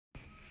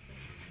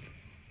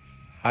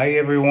Hi,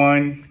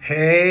 everyone.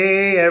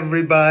 Hey,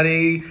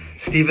 everybody.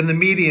 Stephen the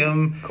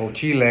Medium. Coach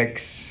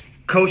Helix.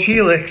 Coach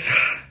Helix.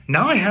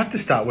 Now I have to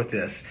start with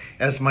this.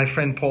 As my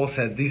friend Paul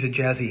said, these are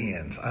jazzy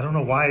hands. I don't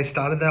know why I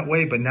started that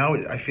way, but now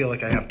I feel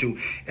like I have to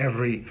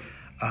every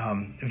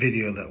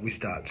video that we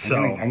start. So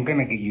I'm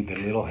gonna get you the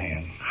little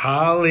hands.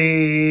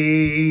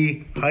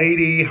 Holly,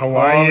 Heidi, how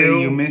are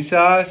you? You miss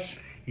us?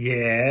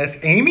 Yes.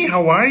 Amy,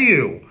 how are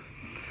you?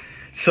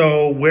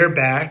 So we're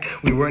back.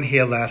 We weren't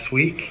here last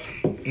week.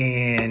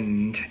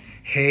 And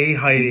hey,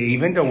 Heidi.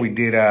 Even though we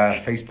did a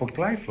Facebook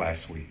Live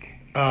last week.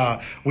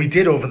 We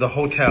did over the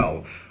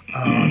hotel.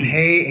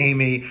 Hey,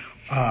 Amy,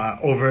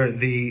 over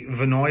the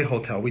Vinoy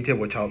Hotel. We did,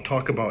 which I'll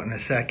talk about in a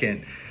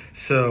second.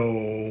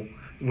 So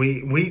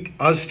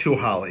us two,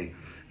 Holly.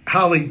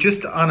 Holly,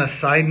 just on a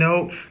side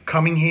note,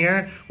 coming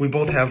here, we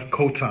both have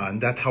coats on.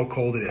 That's how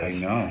cold it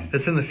is. I know.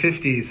 It's in the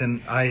 50s,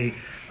 and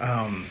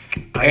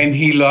and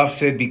he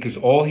loves it because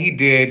all he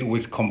did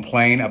was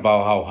complain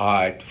about how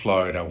hot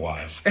Florida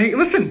was. Hey,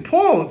 listen,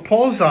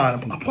 Paul's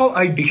on. Paul,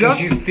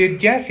 Because you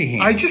did jazzy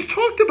hands. I just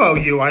talked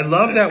about you. I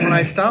love that when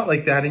I start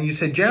like that, and you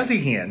said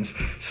jazzy hands.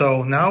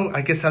 So now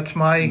I guess that's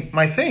my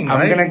thing,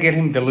 right? I'm gonna get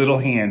him the little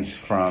hands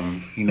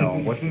from,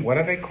 what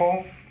are they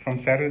called from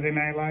Saturday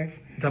Night Live?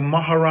 The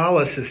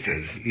Maharala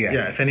sisters.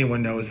 Yeah, if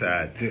anyone knows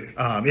that.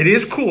 It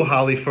is cool,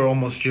 Holly, for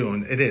almost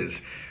June. It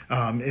is.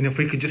 And if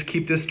we could just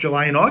keep this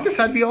July and August,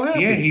 I'd be all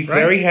happy. Yeah, he's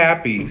very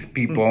happy,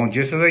 people.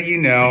 Just so that you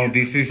know,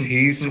 this is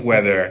his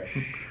weather.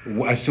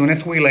 As soon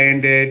as we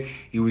landed,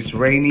 it was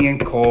rainy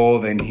and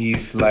cold, and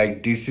he's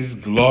like, this is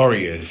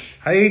glorious.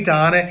 Hey,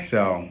 Donna.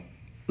 So,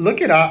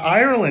 look at our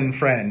Ireland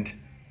friend.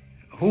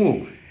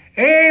 Who?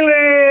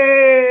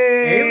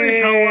 Ailish!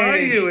 Ailish, how are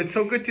you? It's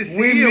so good to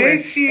see you. We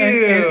miss you.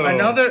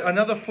 And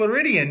another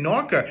Floridian,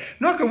 Norca.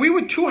 Norca, we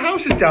were 2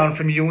 houses down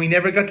from you, and we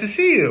never got to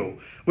see you.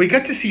 We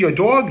got to see your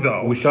dog,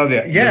 though. We saw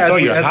your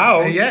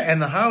house. Yeah,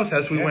 and the house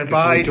as we went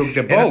 'cause by. we took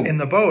the boat. In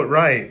the boat,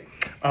 right.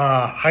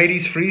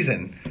 Heidi's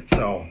freezing,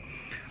 so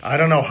I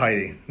don't know,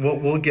 Heidi.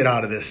 We'll get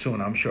out of this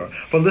soon, I'm sure.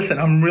 But listen,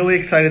 I'm really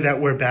excited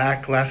that we're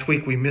back. Last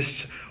week we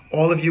missed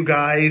all of you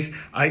guys.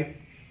 I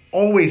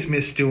always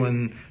miss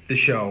doing the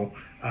show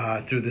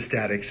through the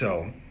static,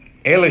 so...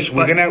 Ailish,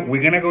 we're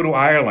gonna go to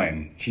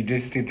Ireland. She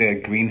just did the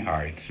Green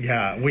Hearts.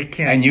 Yeah, we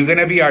can't... And you're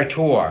gonna be our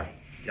tour.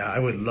 Yeah, I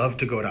would love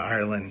to go to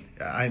Ireland.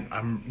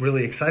 I'm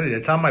really excited.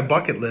 It's on my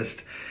bucket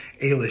list,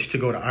 Ailish, to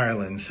go to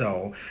Ireland.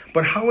 So,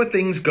 but how are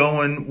things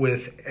going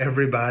with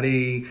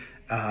everybody?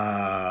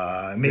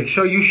 Make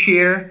sure you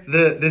share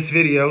this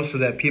video so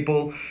that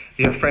people,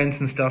 your friends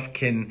and stuff,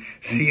 can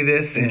see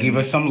this and give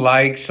us some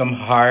likes, some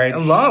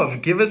hearts.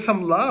 Love. Give us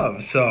some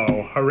love.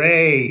 So,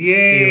 hooray.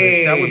 Yay.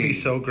 Ailish, that would be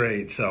so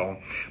great. So,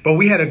 but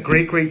we had a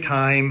great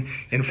time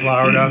in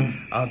Florida.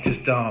 I'll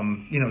just,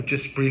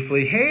 just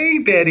briefly. Hey,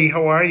 Betty,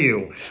 how are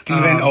you?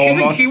 Stephen she's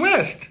in Key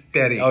West,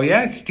 Betty. Oh,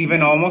 yeah.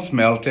 Stephen almost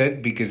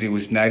melted because it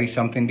was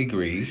 90-something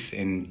degrees.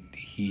 And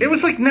it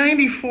was like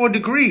 94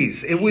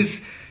 degrees. It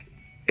was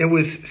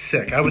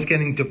sick. I was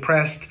getting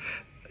depressed.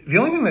 The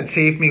only thing that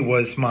saved me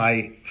was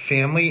my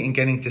family and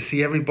getting to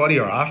see everybody,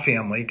 or our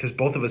family, because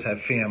both of us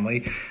have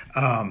family.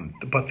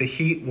 But the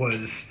heat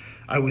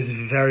I was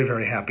very,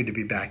 very happy to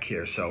be back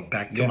here. So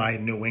back to my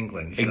New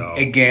England. So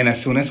again,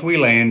 as soon as we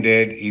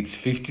landed, it's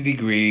 50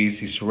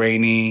 degrees, it's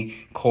rainy,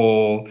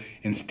 cold,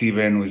 and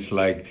Steven was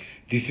like,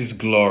 this is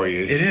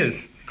glorious. It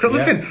is.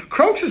 Listen,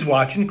 Croaks is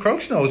watching.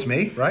 Croaks knows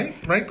me, right?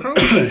 Right,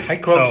 Croaks? Hi,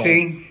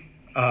 Croaksy.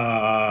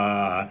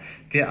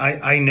 Yeah,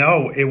 I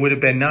know it would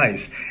have been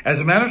nice. As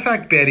a matter of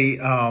fact, Betty,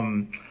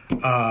 my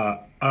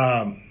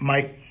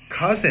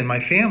cousin, my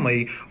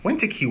family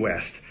went to Key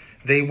West.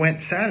 They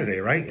went Saturday,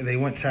 right? They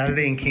went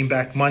Saturday and came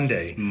back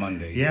Monday.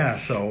 Yeah.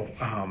 So,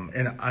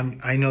 and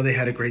I know they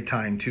had a great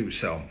time too.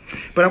 So,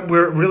 but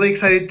we're really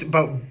excited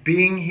about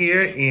being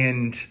here.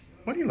 And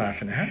what are you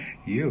laughing at?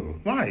 You.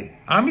 Why?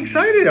 I'm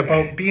excited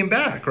about being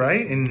back,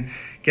 right? And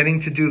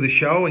getting to do the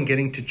show and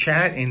getting to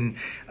chat. And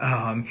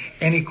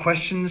any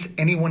questions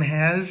anyone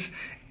has,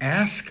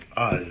 ask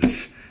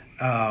us.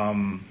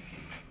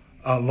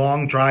 A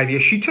long drive. Yeah,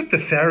 she took the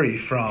ferry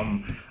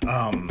from,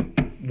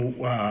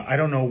 I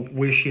don't know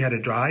where she had to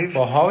drive.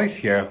 Well, Holly's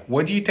here.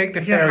 Where do you take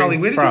the ferry from? Holly,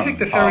 where did you take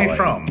the ferry Holly?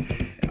 from?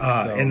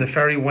 And the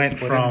ferry went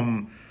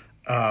from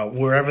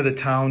wherever the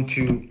town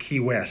to Key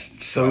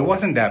West. So it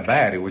wasn't that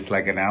bad. It was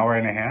like an hour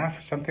and a half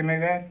or something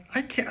like that?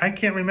 I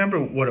can't remember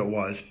what it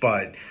was,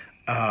 but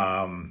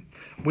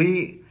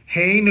hey,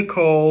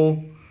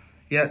 Nicole.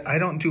 Yeah, I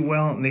don't do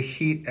well in the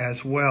heat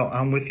as well.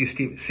 I'm with you,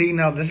 Steve. See,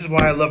 now this is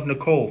why I love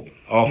Nicole.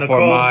 Oh, Nicole,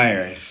 Fort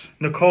Myers.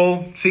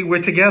 Nicole, see,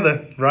 we're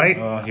together, right?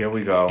 Oh, here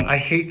we go. I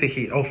hate the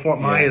heat. Oh,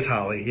 Fort Myers,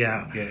 Holly,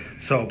 yeah.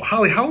 So,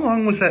 Holly, how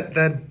long was that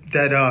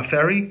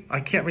ferry? I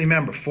can't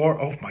remember.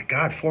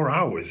 4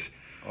 hours.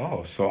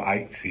 Oh, so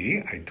I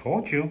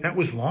told you. That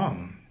was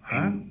long,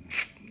 huh?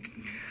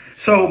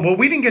 So, well,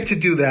 we didn't get to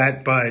do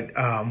that, but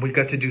we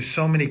got to do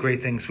so many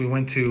great things. We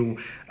went to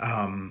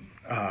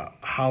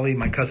Holly,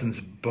 my cousin's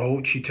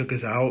boat. She took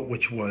us out,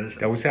 which was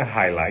That was a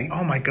highlight.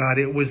 oh my God,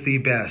 it was the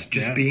best.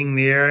 Just Yeah. being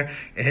there,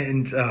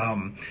 and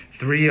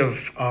three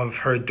of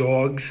her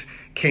dogs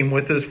came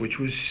with us, which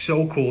was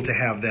so cool to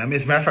have them.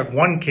 As a matter of fact,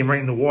 one came right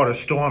in the water,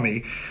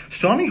 Stormy.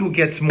 Stormy, who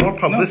gets more No,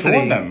 publicity.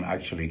 two of them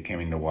actually came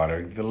in the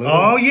water. The little,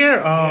 Oh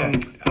yeah,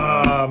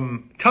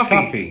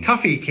 Tuffy.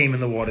 Tuffy came in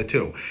the water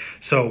too.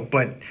 So,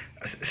 but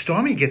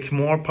Stormy gets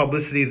more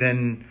publicity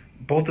than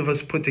both of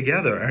us put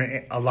together.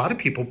 Or a lot of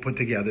people put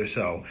together.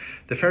 So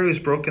the ferry was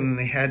broken, and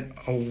they had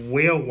a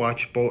whale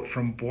watch boat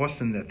from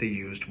Boston that they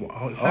used. Oh,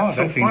 Oh, so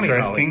that's funny,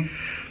 interesting. Holly.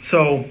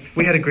 So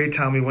we had a great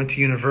time. We went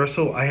to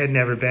Universal. I had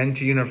never been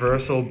to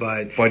Universal,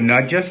 but But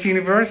not just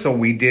Universal.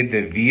 We did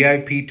the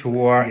VIP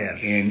tour,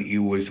 Yes. and it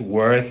was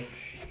worth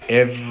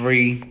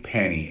every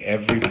penny.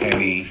 Every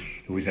penny.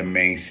 It was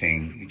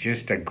amazing.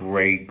 Just a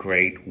great,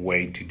 great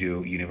way to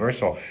do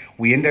Universal.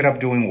 We ended up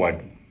doing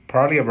what?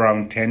 Probably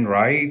around 10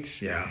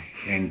 rides. yeah.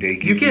 And they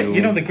You give get,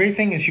 you know, the great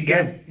thing is you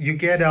get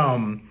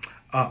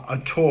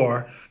a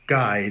tour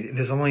guide.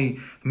 There's only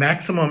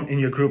maximum in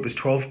your group is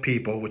 12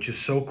 people, which is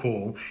so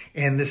cool.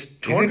 And this Is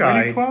tour it guide,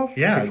 really 12?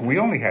 yeah, 'Cause we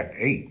only had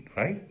 8,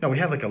 right? no, we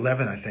had like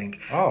 11, I think.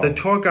 Oh. The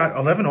tour guide,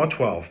 11 or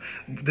 12.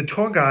 The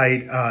tour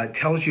guide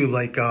tells you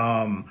like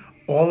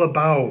all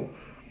about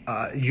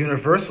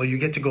Universal. You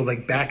get to go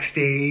like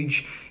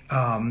backstage.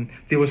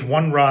 There was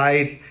one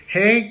ride.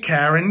 Hey,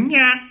 Karen,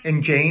 yeah,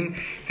 and Jane.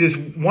 There's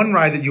one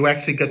ride that you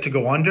actually got to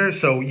go under,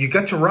 so you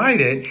got to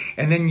ride it,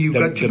 and then you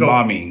got to the go.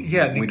 mommy.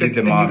 Yeah, We you did the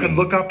and you mommy. could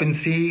look up and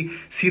see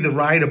the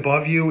ride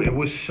above you. It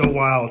was so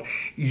wild.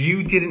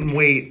 You didn't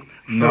wait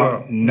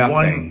for nothing.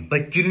 one.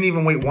 Like you didn't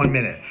even wait 1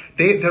 minute.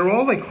 They're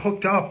all like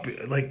hooked up,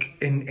 like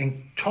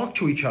and talk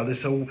to each other.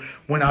 So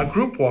when our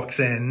group walks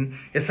in,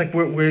 it's like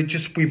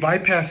we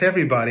bypass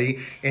everybody,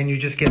 and you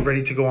just get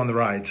ready to go on the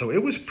ride. So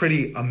it was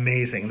pretty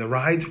amazing. The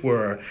rides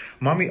were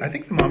Mommy. I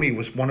think the Mommy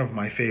was one of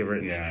my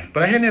favorites. Yeah.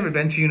 But I had never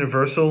been to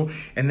Universal,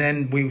 and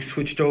then we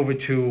switched over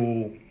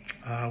to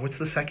what's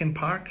the second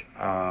park?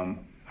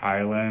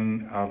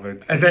 Island of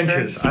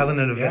Adventures, Island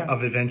of, Yeah.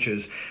 of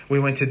Adventures. We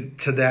went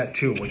to that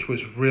too, which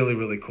was really,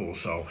 really cool.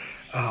 So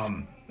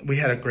we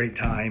had a great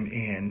time,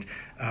 and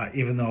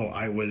even though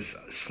I was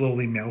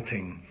slowly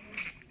melting,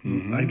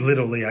 I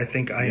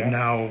think I Yeah. am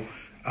now,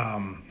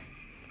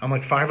 I'm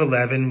like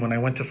 5'11". When I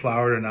went to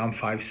Florida, now I'm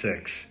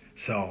 5'6".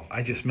 So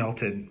I just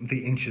melted the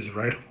inches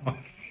right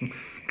off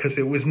because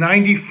it was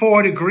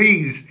 94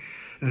 degrees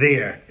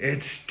there.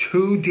 It's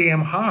too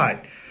damn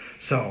hot.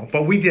 So,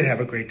 but we did have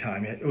a great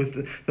time. It was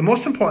the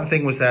most important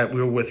thing was that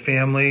we were with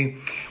family.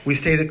 We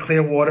stayed at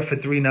Clearwater for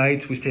 3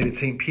 nights. We stayed at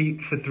St.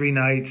 Pete for 3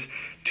 nights,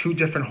 2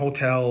 different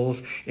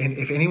hotels. And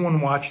if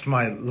anyone watched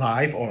my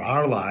live or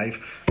our live,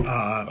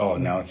 Oh,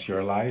 now it's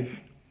your life.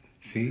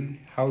 See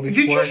how this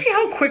did works? you see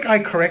how quick I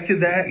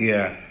corrected that?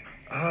 Yeah.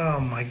 Oh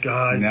my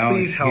God! Now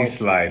Please it's help.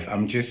 his life.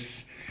 I'm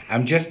just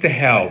the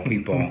help,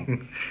 people.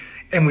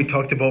 And we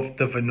talked about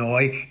the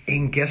Vinoy,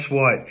 and guess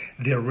what?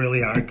 There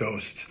really are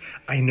ghosts.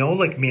 I know,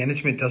 like,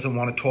 management doesn't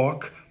want to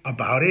talk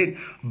about it,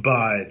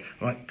 but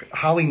like,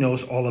 Holly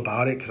knows all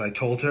about it because I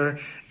told her.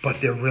 But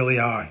there really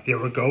are. There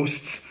were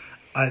ghosts.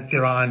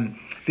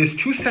 There's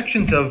 2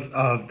 sections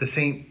of the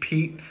St.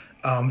 Pete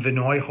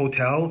Vinoy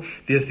Hotel.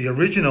 There's the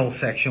original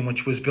section,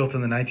 which was built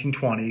in the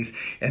 1920s,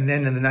 and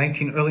then in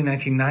the early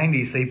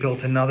 1990s, they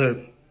built another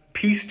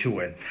piece to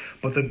it.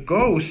 But the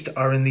ghosts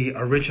are in the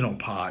original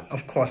part.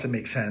 Of course, it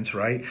makes sense,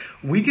 right?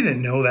 We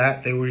didn't know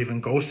that they were even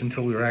ghosts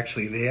until we were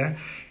actually there.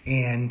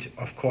 And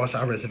of course,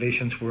 our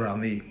reservations were on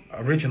the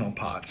original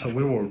part, so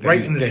we were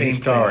right in the same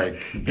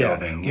historic place.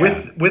 building,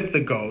 yeah. With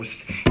the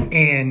ghost.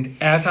 And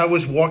as I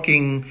was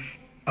walking,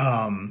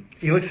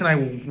 Elix and I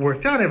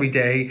worked out every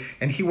day,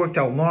 and he worked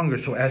out longer.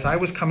 So as I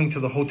was coming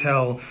to the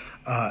hotel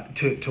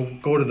to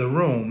go to the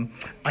room,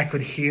 I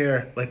could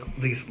hear like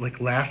these like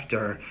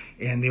laughter,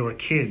 and there were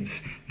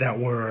kids that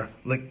were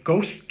like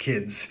ghost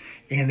kids,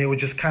 and they were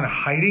just kind of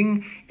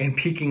hiding and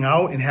peeking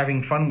out and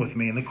having fun with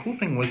me. And the cool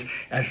thing was,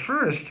 at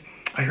first,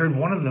 I heard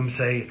one of them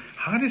say,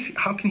 how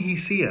can he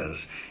see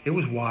us? It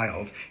was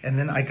wild. And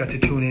then I got to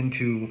tune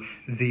into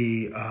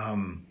the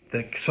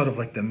sort of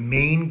like the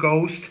main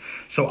ghost.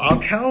 So I'm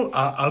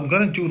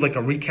going to do like a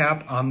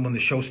recap on when the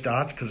show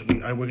starts, because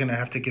we're going to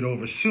have to get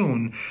over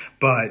soon,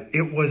 but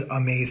it was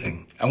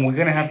amazing. And we're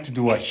going to have to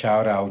do a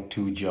shout out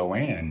to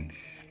Joanne,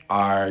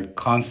 our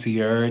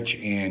concierge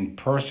and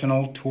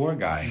personal tour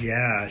guide.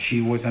 Yeah.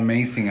 She was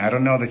amazing. I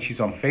don't know that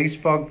she's on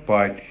Facebook,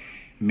 but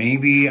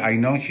maybe I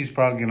know she's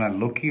probably going to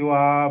look you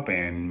up,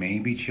 and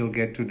maybe she'll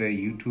get to the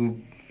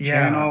YouTube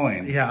channel.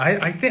 And I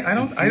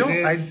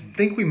this.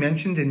 think we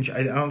mentioned, and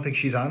I don't think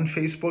she's on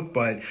Facebook,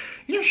 but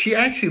she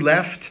actually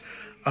left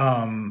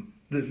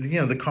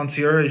the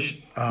concierge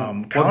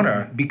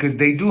counter. Because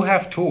they do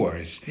have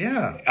tours.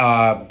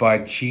 Yeah.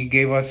 But she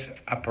gave us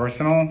a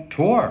personal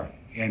tour,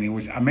 and it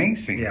was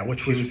amazing. Yeah,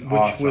 which She was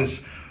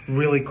awesome.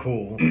 really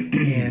cool.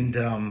 And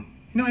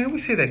I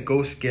always say that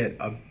ghosts get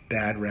a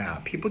bad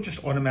rap. People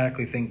just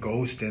automatically think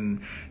ghost, and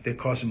they're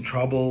causing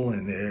trouble,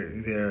 and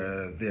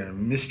they're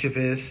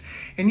mischievous.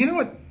 And you know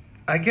what?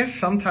 I guess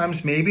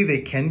sometimes maybe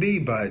they can be,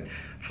 but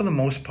for the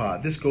most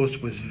part, this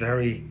ghost was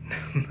very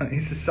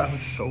nice. It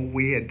sounds so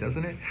weird,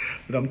 doesn't it?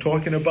 But I'm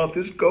talking about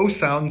this ghost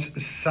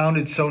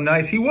sounded so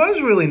nice. He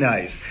was really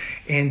nice.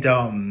 And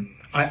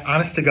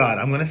honest to God,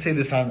 I'm going to say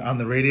this on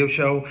the radio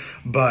show,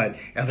 but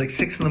at like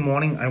 6 in the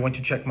morning, I went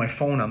to check my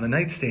phone on the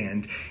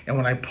nightstand. And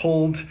when I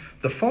pulled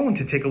the phone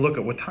to take a look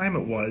at what time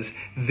it was,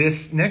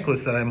 this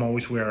necklace that I'm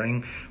always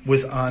wearing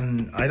was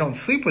on, I don't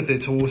sleep with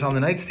it, so it was on the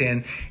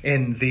nightstand.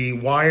 And the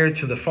wire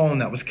to the phone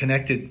that was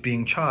connected,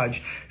 being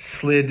charged,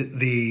 slid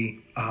the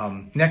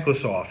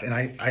necklace off. And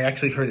I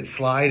actually heard it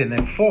slide and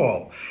then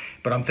fall.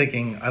 But I'm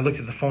thinking, I looked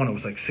at the phone, it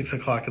was like 6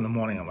 o'clock in the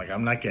morning. I'm like,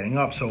 I'm not getting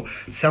up. So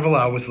several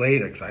hours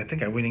later, because I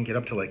think I didn't get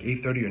up to like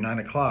 8:30 or 9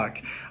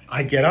 o'clock,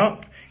 I get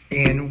up,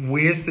 and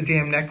where's the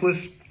damn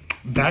necklace?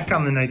 Back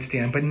on the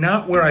nightstand, but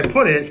not where I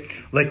put it,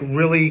 like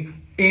really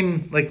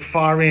in, like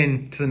far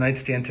in to the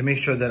nightstand to make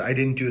sure that I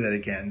didn't do that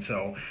again.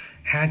 So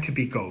had to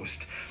be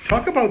ghost.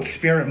 Talk about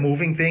spirit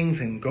moving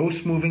things and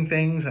ghosts moving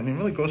things. I mean,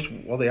 really ghosts,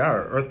 well, they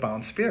are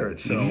earthbound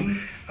spirits. So,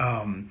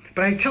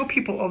 but I tell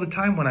people all the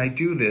time when I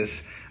do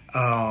this,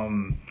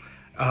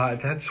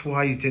 that's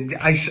why you did.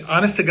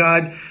 Honest to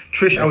God,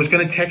 Trish, I was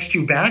going to text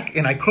you back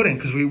and I couldn't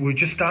because we were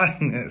just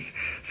starting this.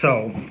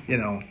 So, you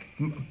know,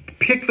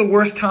 pick the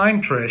worst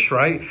time, Trish,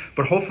 right?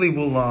 But hopefully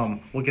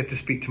we'll get to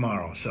speak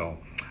tomorrow. So,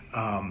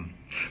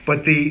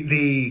 but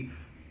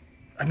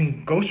I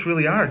mean, ghosts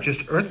really are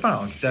just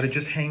earthbound that are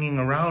just hanging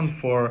around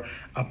for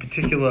a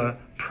particular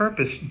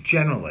purpose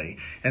generally.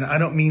 And I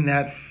don't mean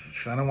that,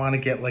 I don't want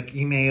to get like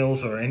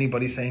emails or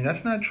anybody saying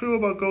that's not true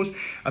about ghosts.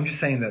 I'm just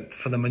saying that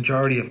for the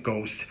majority of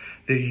ghosts,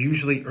 they're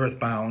usually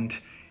earthbound.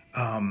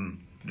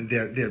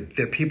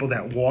 They're people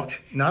that walked,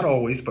 not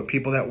always, but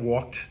people that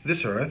walked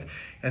this earth.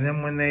 And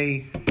then when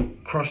they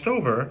crossed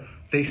over,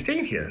 they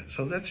stayed here.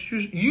 So that's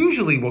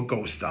usually what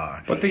ghosts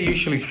are. But they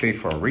usually stay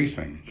for a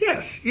reason.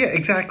 Yes, yeah,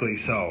 exactly.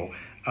 So,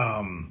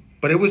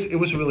 but it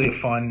was really a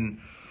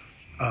fun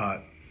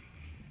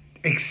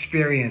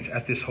experience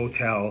at this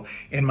hotel.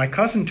 And my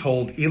cousin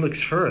told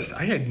Elix first.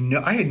 I had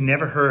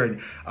never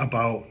heard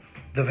about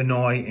the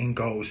Vinoy and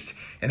Ghost.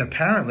 And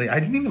apparently, I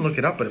didn't even look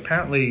it up, but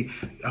apparently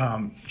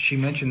she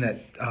mentioned that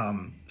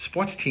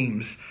sports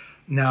teams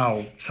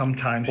now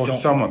sometimes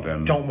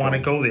don't want to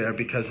go there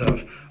because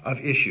of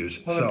issues.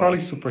 Well, they're probably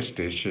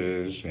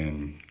superstitious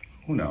and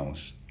who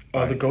knows.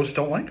 The ghosts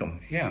don't like them.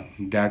 Yeah,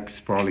 that's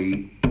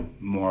probably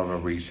more of a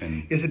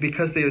reason. Is it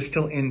because they are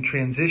still in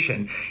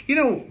transition? You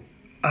know,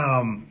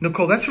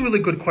 Nicole, that's a really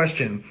good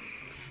question.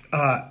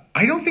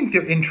 I don't think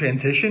they're in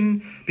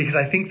transition because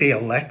I think they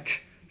elect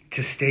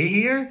to stay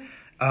here.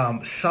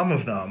 Some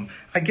of them,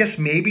 I guess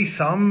maybe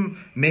some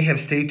may have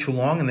stayed too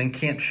long and then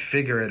can't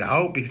figure it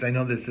out because I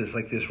know that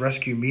there's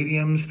rescue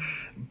mediums,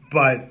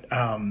 but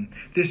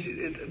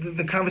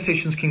the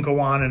conversations can go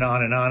on and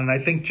on and on. And I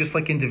think just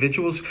like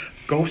individuals,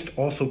 ghosts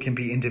also can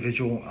be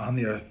individual on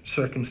their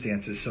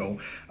circumstances. So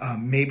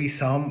maybe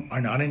some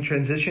are not in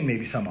transition,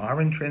 maybe some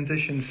are in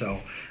transition. So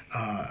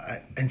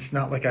and it's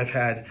not like I've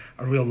had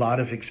a real lot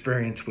of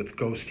experience with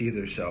ghosts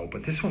either. So,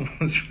 but this one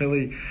was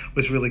really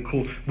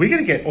cool. We got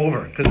to get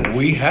over because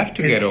we have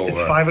to get over.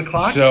 It's 5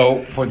 o'clock.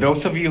 So for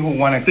those of you who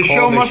want to the call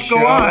show must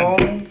go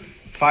on.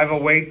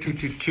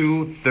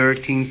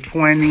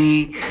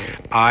 508-222-1320.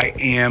 I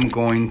am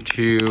going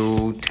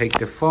to take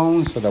the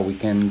phone so that we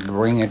can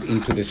bring it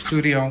into the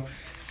studio.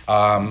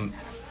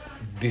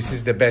 This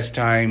is the best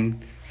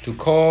time to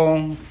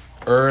call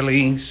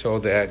early so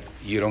that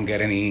you don't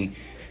get any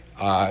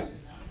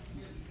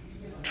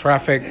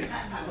traffic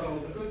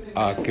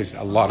because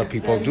a lot of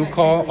people do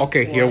call.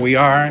 Okay, here we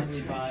are.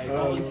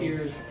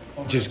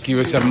 Just give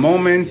us a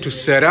moment to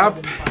set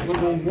up. A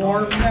little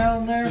warm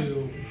down there?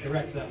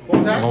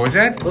 What was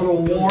that? A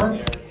little warm?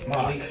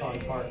 Mark,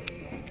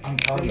 I'm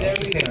telling you, I was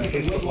just saying on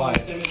Facebook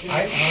Live,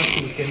 I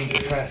honestly was getting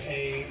depressed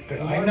because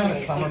I'm not a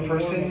summer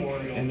person,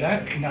 and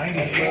that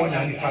 94,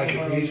 95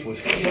 degrees was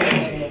killing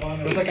me.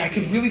 It was like I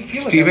could really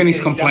feel it. Steven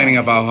is complaining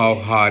about how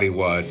hot it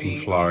was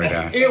in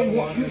Florida. It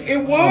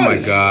was. Oh my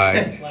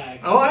God.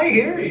 Oh, I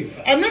hear you.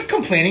 I'm not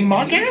complaining.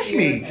 Mark asked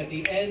me.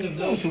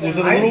 Was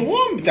it a little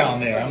warm down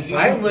there? I'm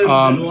sorry.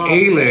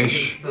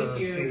 Ailish,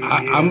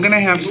 I'm going to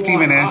have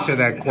Steven answer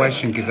that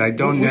question because I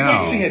don't We know.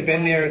 actually had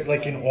been there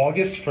like in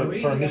August for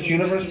a Miss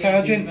Universe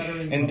pageant.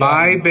 And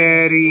Bye,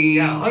 Betty.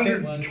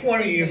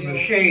 120 in the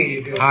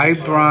shade. Hi, Yeah,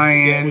 it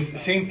Brian. was the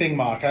same thing,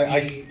 Mark.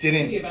 I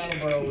didn't.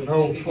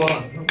 No fun.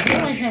 Why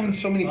am I having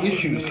so many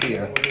issues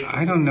here?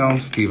 I don't know,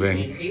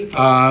 Steven.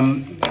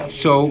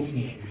 So,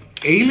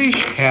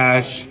 Ailish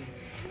has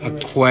a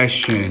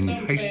question.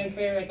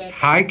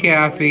 Hi,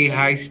 Kathy.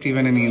 Hi,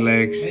 Steven and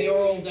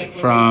Elix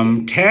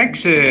from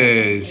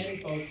Texas.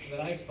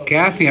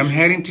 Kathy, I'm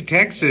heading to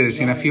Texas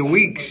in a few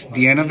weeks,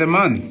 the end of the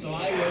month.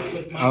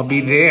 I'll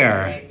be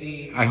there.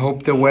 I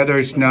hope the weather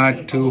is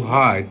not too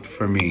hot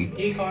for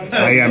me.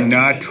 I am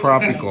not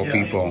tropical,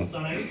 people.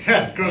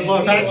 Good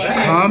luck.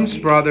 Tom's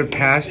brother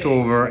passed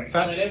over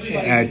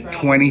at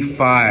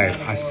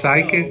 25. A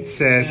psychic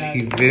says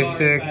he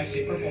visits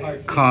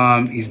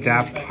Tom. Is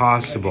that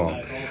possible?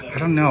 I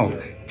don't know.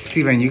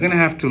 Steven, you're gonna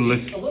have to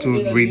listen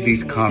to read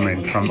these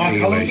comments from Mark,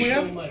 how long do we English.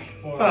 have?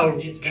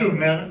 About 2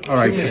 minutes. All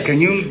right, so can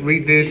you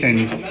read this and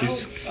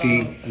just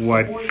see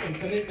what What is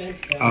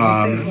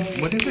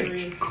it?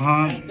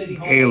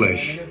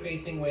 Eilish?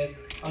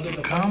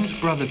 Calm's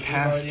brother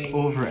passed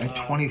over at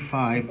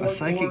 25. A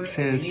psychic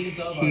says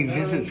he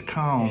visits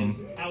Calm.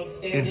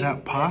 Is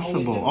that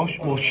possible? Oh,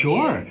 well,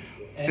 sure.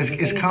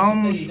 Is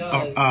Calm's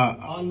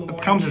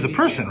Calm's is a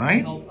person,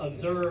 right?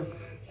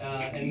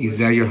 Is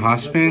that your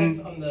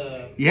husband?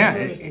 Yeah.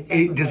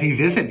 Does he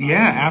visit?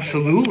 Yeah,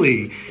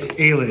 absolutely.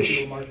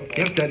 Eilish.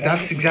 Yep,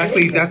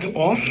 that's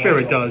all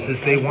Spirit does,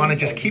 is they want to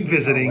just keep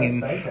visiting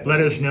and let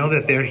us know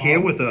that they're here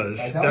with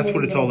us. That's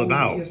what it's all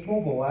about.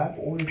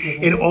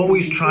 And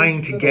always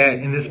trying to get,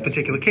 in this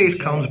particular case,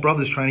 Calm's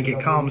brother's trying to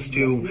get Calm's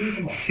to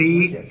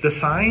see the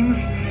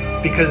signs,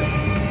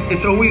 because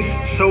it's always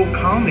so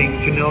calming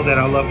to know that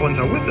our loved ones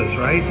are with us,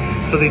 right?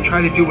 So they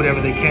try to do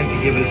whatever they can to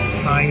give us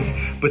signs,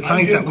 but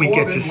signs that we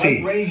get to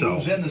see. So,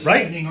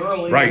 right?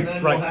 Right.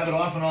 We'll have it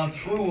off and on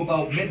through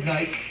about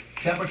midnight.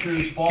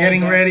 Temperatures fall.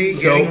 Getting ready.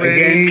 So Getting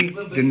ready.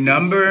 again, the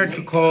number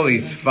to call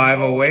is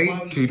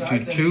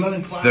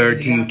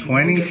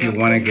 508-222-1320 if you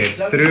want to get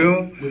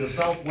through. With a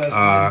southwest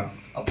wind.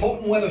 A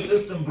potent weather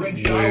system brings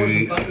showers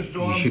and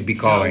thunderstorms. You should be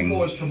calling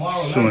downpours tomorrow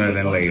sooner night,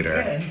 than but later.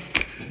 again,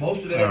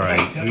 most of it All at right,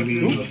 night,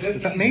 temperatures really? of 50s,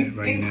 Is that me?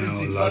 Right now,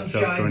 increasing lots of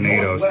sunshine,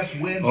 tornadoes. northwest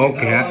winds, Oh, you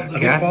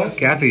gotta love the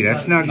Kathy,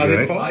 that's not Are they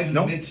good. close? highs in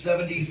No. the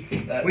mid-70s.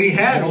 That We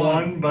had warm,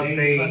 one, but day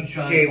they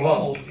sunshine gave up.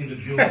 almost into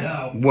June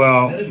now.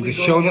 Well, Then as we the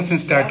go show into doesn't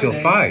start till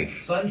Saturday, 5.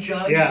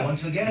 Sunshine, Yeah.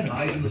 once again,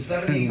 highs in the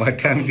 70s. What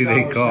time do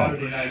they Showers call?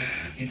 Saturday night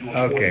into a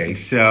Okay, 40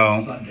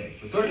 so Sunday.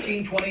 The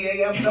 1320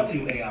 AM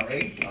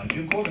WARA, I'm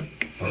Jim Corbin.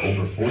 For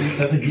over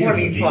 47 years,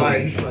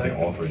 25 Amigo has been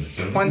offering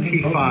services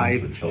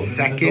 25 and programs for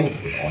children and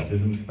adults seconds.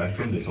 with autism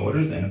spectrum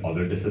disorders and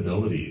other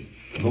disabilities.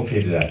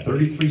 Located at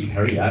 33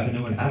 Perry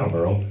Avenue in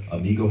Attleboro,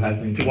 Amigo has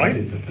been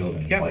committed to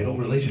building Yep. vital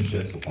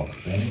relationships while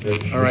expanding their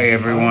community. All right,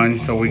 everyone,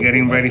 so we're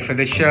getting ready for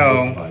the show.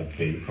 Amigo provides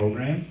day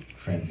programs,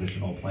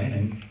 transitional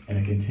planning, and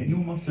a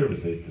continuum of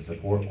services to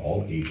support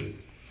all ages.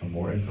 For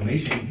more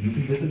information, you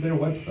can visit their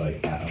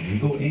website at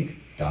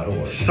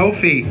amigoinc.org.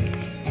 Sophie.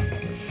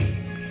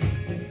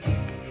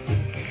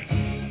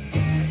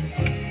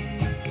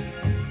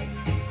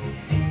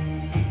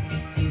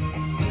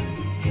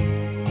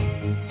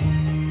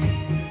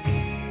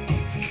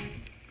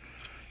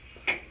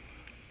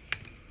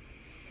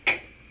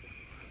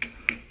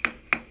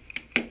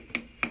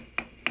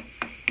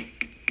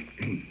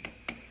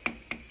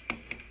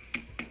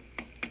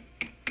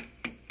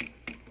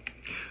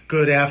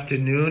 Good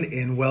afternoon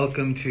and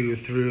welcome to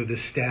Through the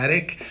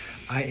Static.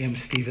 I am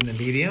Stephen the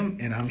Medium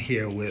and I'm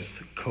here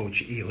with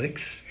Coach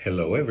Elix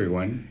Hello,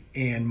 everyone.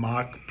 and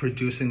Mark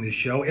producing the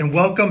show. And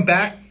welcome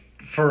back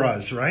for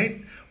us,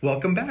 right?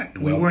 Welcome back.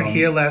 We weren't Welcome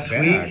here last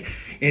back. week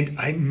and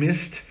I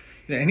missed,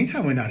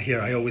 anytime we're not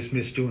here, I always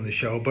miss doing the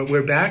show, but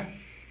we're back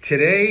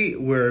today.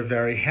 We're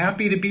very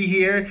happy to be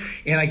here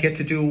and I get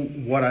to do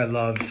what I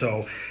love.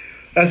 So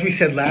as we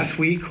said last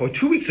week, or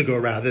 2 weeks ago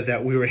rather,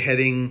 that we were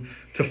heading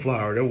to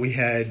Florida. We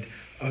had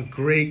a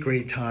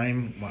great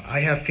time. I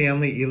have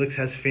family, Elix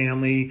has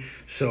family,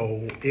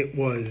 so it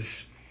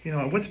was,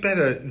 what's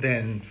better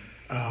than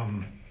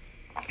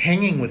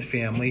hanging with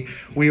family?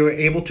 We were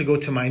able to go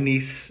to my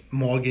niece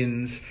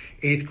Morgan's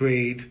 8th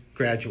grade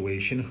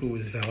graduation, who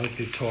was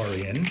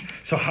valedictorian.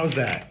 So how's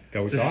that?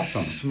 That was the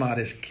awesome.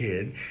 Smartest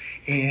kid.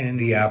 And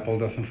The apple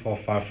doesn't fall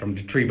far from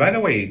the tree. By the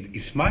way,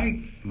 is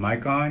my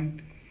mic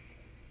on?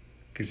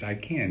 Because I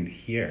can't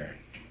hear.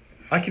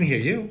 I can hear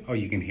you. Oh,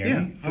 you can hear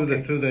Yeah, me? through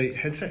Okay. the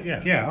headset.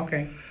 Yeah, Yeah,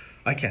 okay.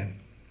 I can.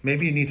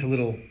 Maybe it needs a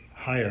little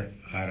higher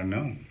I don't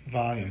know.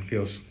 volume. It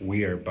feels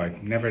weird,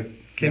 but never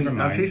Can on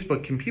mind.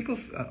 Facebook? Can people?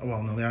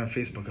 Well, no, they're on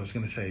Facebook. I was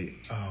going to say,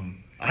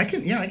 I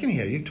can. Yeah, I can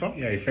hear you talk.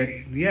 Yeah,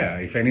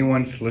 if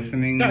anyone's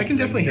listening, Yeah, I can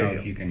let me definitely hear know you.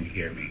 if you can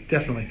hear me.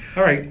 Definitely.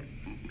 All right,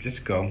 let's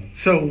go.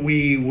 So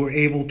we were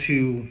able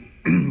to,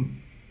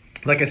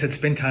 like I said,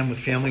 spend time with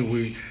family.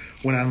 We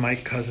went on my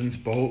cousin's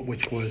boat,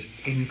 which was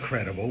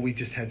incredible. We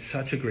just had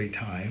such a great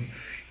time,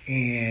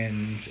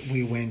 and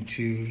we went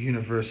to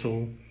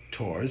Universal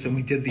tours, and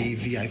we did the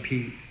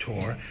VIP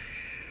tour.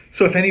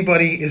 So if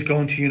anybody is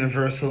going to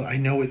Universal, I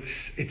know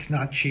it's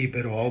not cheap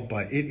at all,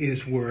 but it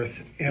is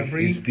worth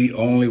every It's the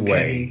only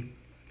way.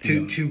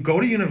 penny. To go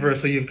to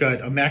Universal, you've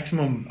got a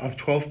maximum of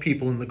 12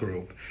 people in the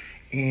group,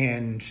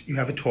 and you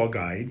have a tour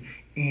guide,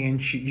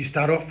 and you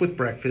start off with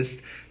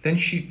breakfast, then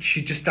she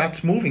just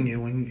starts moving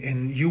you,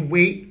 and you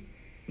wait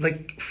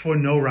like for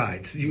no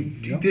rides.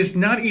 There's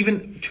not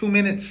even 2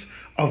 minutes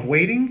of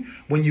waiting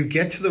when you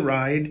get to the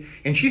ride,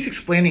 and she's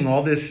explaining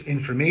all this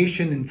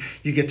information, and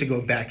you get to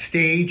go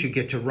backstage, you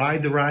get to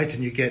ride the rides,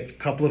 and you get a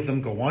couple of them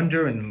go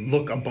under and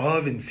look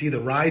above and see the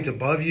rides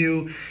above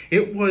you.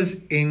 It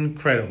was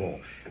incredible.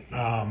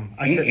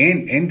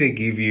 And they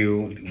give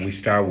you, we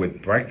start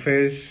with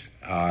breakfast,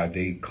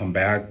 they come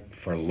back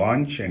for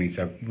lunch, and it's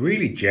a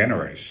really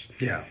generous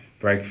Yeah.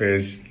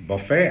 breakfast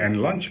buffet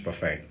and lunch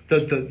buffet.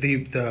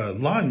 The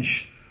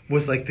lunch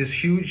was like this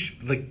huge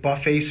like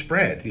buffet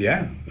spread.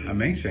 Yeah,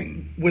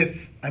 amazing.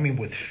 With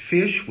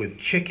fish, with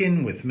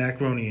chicken, with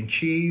macaroni and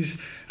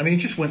cheese. I mean, it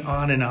just went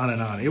on and on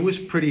and on. It was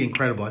pretty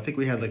incredible. I think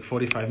we had like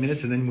 45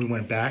 minutes, and then we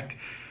went back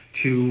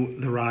to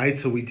the ride.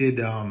 So we did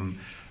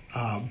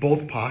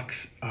both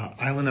parks.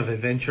 Island of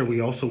Adventure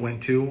we also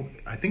went to.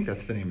 I think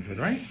that's the name of it,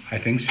 right? I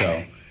think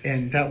so.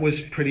 And that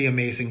was pretty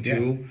amazing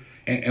too.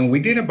 Yeah. And we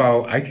did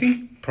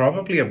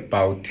probably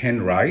about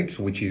 10 rides,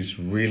 which is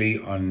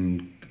really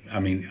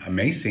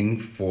amazing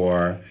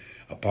for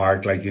a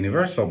park like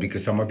Universal,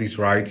 because some of these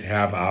rides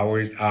have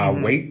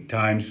wait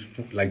times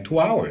like 2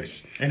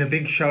 hours. And a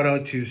big shout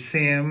out to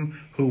Sam,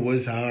 who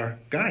was our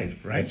guide,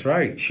 right? That's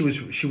right. She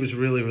was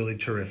really, really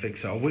terrific.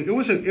 So it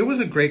was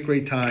a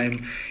great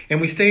time.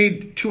 And we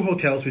stayed 2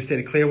 hotels. We stayed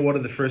at Clearwater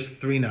the first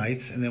 3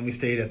 nights, and then we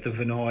stayed at the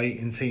Vinoy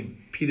in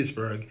St.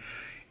 Petersburg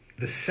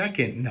the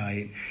second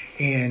night.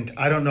 And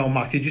I don't know,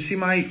 Mark, did you see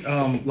my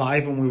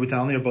live when we were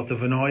down there about the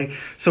Vinoy?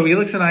 So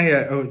Elix and I,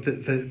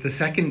 the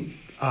second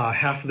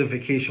half of the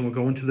vacation, we're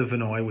going to the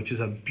Vinoy, which is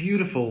a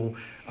beautiful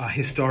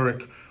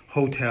historic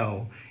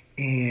hotel.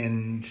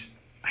 And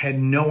I had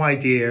no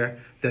idea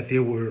that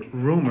there were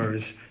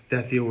rumors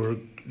that there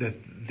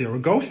were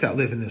ghosts that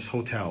live in this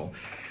hotel.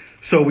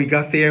 So we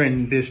got there,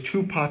 and there's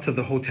 2 parts of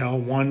the hotel,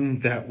 one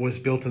that was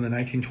built in the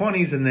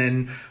 1920s, and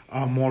then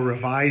a more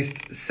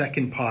revised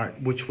second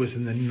part, which was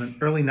in the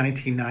early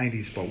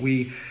 1990s. But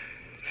we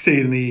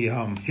stayed in the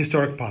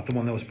historic part, the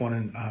one that was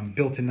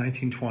built in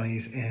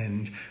 1920s.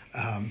 And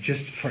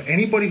just for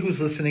anybody who's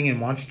listening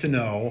and wants to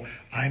know,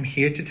 I'm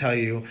here to tell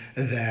you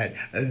that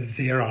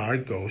there are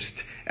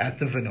ghosts at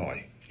the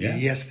Vinoy. Yeah.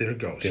 Yes, they're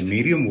ghosts. The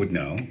medium would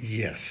know.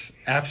 Yes,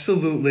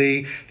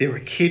 absolutely. They were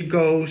kid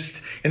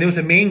ghosts. And there was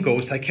a main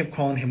ghost. I kept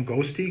calling him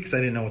Ghosty because I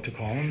didn't know what to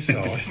call him. So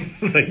I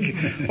was like,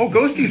 oh,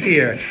 Ghosty's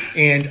here.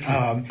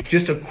 And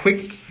just a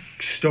quick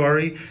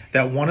story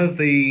that one of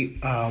the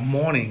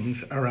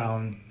mornings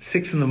around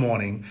 6 in the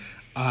morning,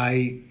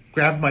 I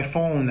grabbed my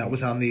phone that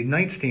was on the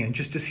nightstand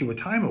just to see what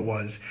time it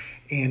was.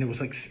 And it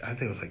was like, I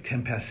think it was like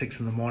 10 past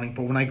 6 in the morning.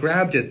 But when I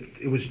grabbed it,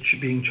 it was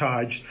being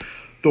charged.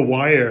 The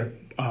wire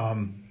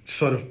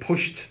sort of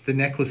pushed the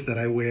necklace that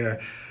I wear,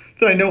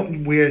 that I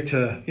don't wear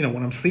to,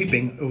 when I'm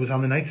sleeping. It was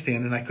on the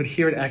nightstand, and I could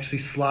hear it actually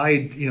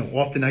slide,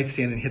 off the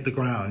nightstand and hit the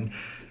ground.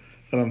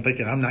 And I'm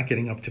thinking, I'm not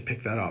getting up to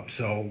pick that up.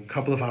 So a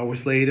couple of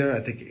hours later,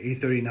 I think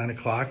 8:30, 9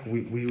 o'clock,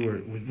 we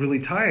were really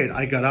tired.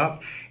 I got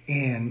up,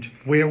 and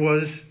where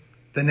was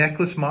the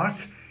necklace, Mark?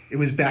 It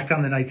was back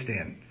on the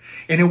nightstand.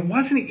 And it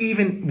wasn't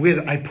even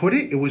where I put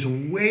it. It was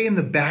way in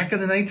the back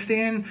of the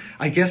nightstand.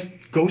 I guess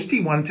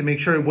Ghosty wanted to make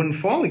sure it wouldn't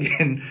fall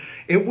again.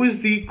 It was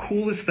the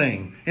coolest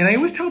thing. And I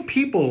always tell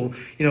people,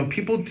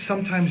 people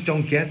sometimes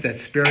don't get that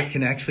spirit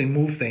can actually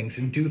move things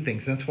and do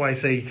things. That's why I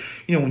say,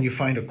 when you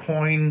find a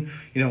coin,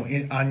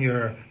 on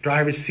your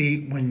driver's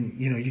seat, when,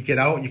 you get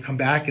out and you come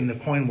back and the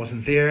coin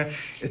wasn't there,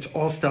 it's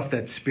all stuff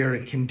that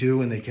spirit can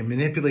do, and they can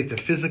manipulate the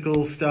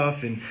physical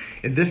stuff. And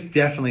this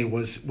definitely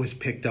was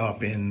picked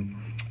up. And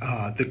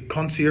the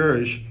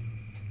concierge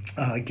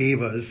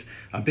gave us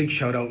a big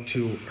shout out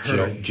to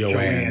her,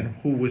 Joanne,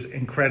 who was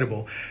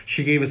incredible.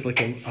 She gave us like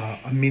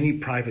a mini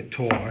private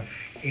tour,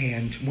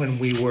 and when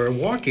we were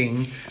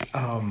walking,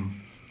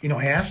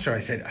 I asked her. I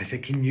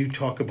said, can you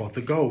talk about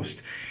the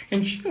ghost?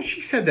 And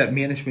she said that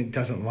management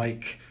doesn't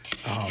like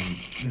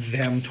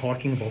them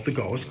talking about the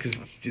ghost because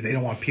they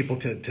don't want people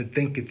to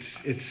think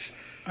it's.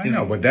 I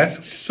know, but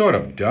that's sort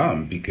of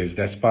dumb because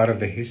that's part of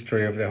the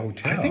history of the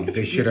hotel. I think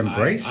they should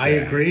embrace that. I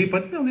agree,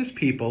 but there's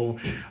people.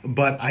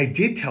 But I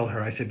did tell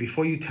her, I said,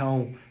 before you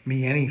tell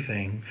me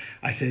anything,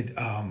 I said,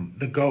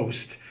 the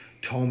ghost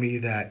told me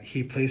that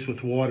he plays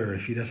with water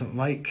if he doesn't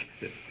like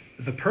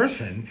the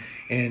person.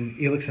 And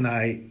Elix and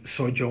I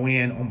saw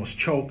Joanne almost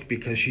choke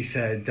because she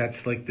said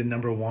that's like the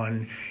number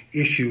one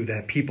issue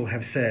that people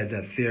have said,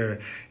 that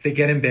they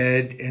get in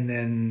bed and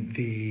then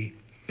the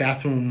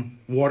bathroom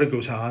water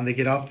goes on, they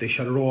get up, they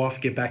shut it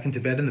off, get back into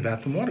bed, and the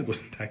bathroom water goes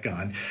back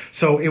on.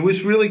 So it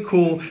was really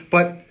cool.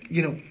 But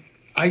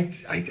I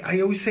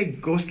always say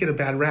ghosts get a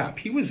bad rap.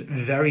 He was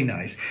very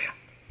nice.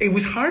 It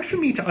was hard for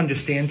me to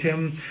understand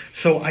him,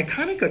 so I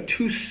kind of got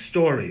 2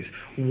 stories.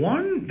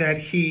 One, that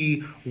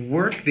he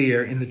worked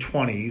there in the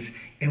 20s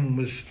and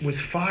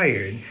was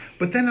fired,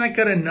 but then I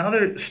got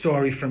another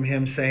story from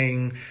him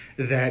saying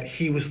that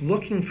he was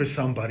looking for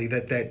somebody,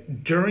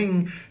 that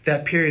during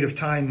that period of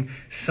time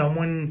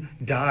someone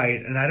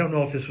died, and I don't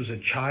know if this was a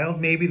child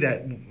maybe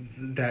that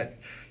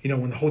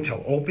when the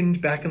hotel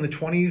opened back in the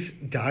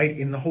 20s, died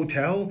in the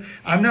hotel.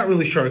 I'm not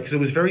really sure because it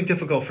was very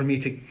difficult for me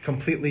to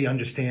completely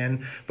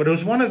understand, but it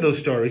was one of those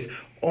stories.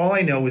 All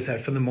I know is that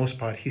for the most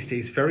part, he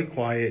stays very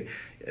quiet.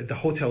 The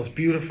hotel's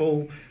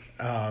beautiful,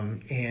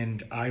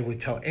 and I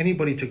would tell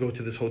anybody to go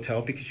to this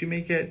hotel because you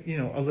may get,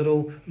 a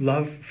little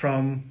love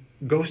from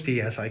Ghosty,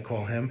 as I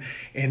call him,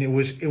 and it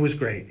was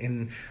great.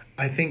 And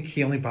I think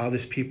he only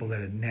bothers people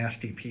that are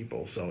nasty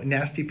people. So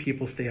nasty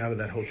people stay out of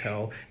that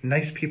hotel.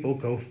 Nice people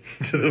go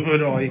to the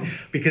Vinoy,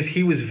 because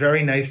he was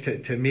very nice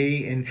to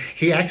me. And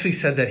he actually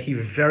said that he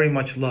very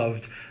much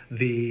loved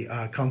the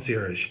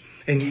concierge.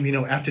 And, you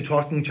know, after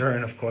talking to her,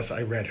 and of course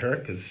I read her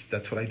because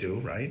that's what I do,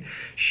 right?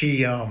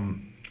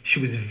 She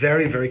was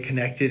very, very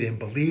connected and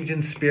believed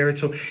in spirit.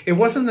 So it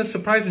wasn't a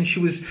surprise. And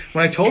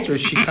when I told her,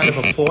 she kind of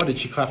applauded.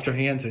 She clapped her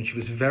hands, and she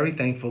was very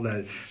thankful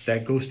that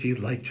Ghosty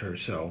liked her.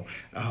 So,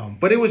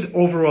 but it was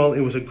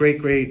a great,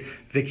 great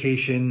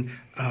vacation.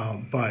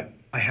 But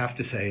I have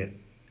to say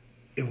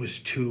it was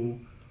too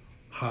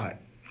hot.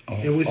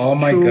 It was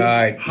my too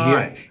God.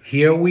 hot.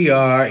 Here we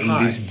are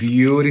in this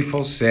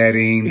beautiful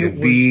setting, the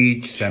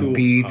beach, St.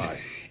 Pete. hot.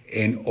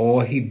 And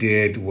all he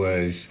did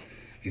was...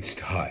 It's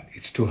hot.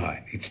 It's too hot.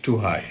 It's too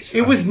hot.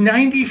 It was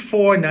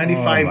 94,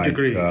 95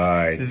 degrees.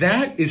 God.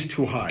 That is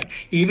too hot.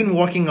 Even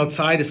walking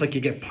outside, it's like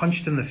you get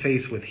punched in the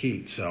face with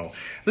heat. So,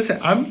 listen,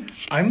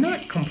 I'm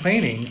not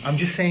complaining. I'm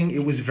just saying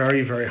it was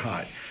very, very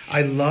hot.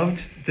 I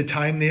loved the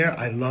time there.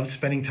 I loved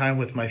spending time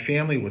with my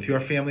family, with your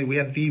family. We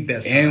had the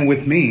best time. And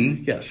with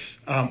me.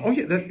 Yes. Were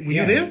you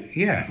there?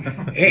 Yeah.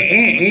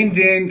 and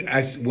then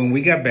when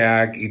we got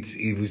back,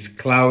 it was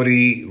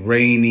cloudy,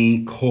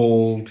 rainy,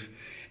 cold.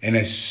 And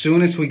as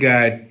soon as we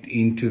got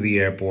into the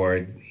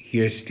airport,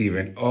 here's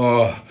Steven.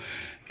 Oh,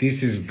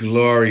 this is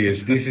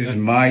glorious. This is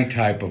my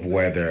type of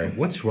weather.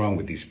 What's wrong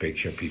with this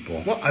picture,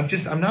 people? Well,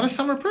 I'm not a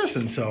summer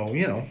person, so,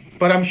 you know.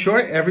 But I'm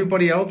sure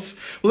everybody else...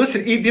 Well,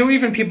 listen, there were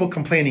even people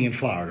complaining in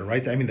Florida,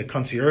 right? I mean, the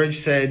concierge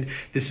said,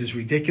 this is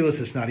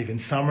ridiculous. It's not even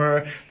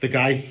summer. The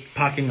guy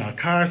parking our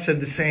car said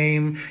the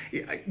same.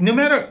 No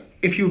matter...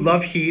 If you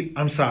love heat,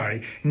 I'm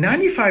sorry.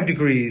 95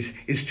 degrees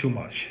is too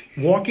much.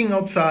 Walking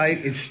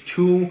outside, it's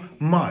too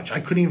much. I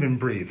couldn't even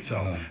breathe.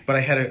 So, but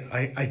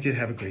I did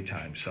have a great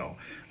time. So,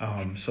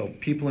 so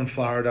people in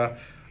Florida,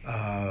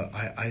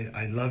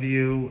 I love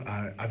you.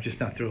 I'm just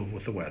not thrilled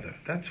with the weather.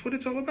 That's what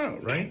it's all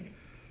about, right?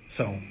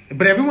 So,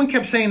 but everyone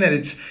kept saying that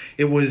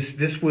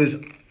this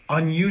was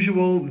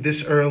unusual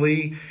this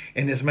early,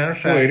 and as a matter of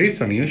fact, it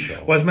is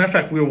unusual. Well, as a matter of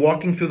fact, we were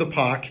walking through the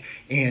park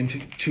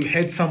and to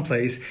head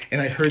someplace,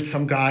 and I heard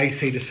some guy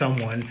say to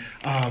someone,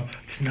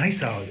 "It's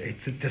nice out.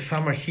 The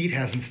summer heat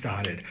hasn't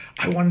started."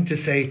 I wanted to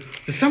say,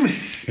 "The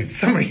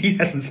summer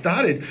heat hasn't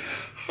started.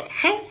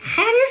 How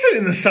hot is it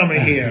in the summer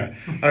here?"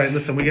 All right,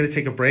 listen, we got to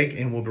take a break,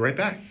 and we'll be right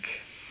back.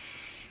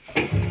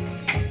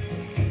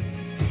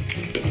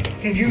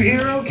 Can you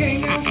hear okay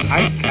now?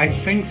 I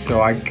think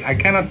so. I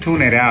cannot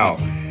tune it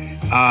out.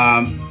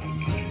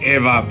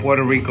 Eva,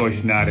 Puerto Rico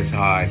is not as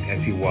hot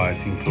as it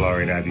was in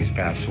Florida this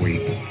past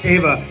week.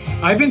 Eva,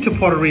 I've been to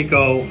Puerto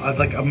Rico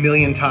like a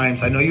million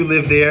times. I know you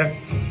live there.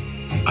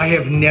 I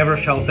have never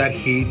felt that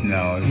heat.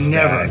 No, it's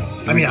never.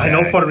 bad. I mean, I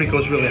know Puerto Rico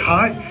is really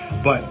hot,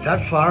 but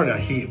that Florida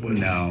heat was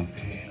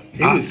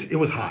it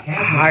was hot.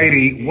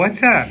 Heidi,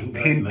 what's a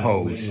pin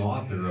pose?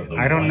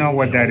 I don't know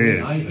what that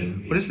is.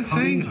 What does it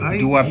say?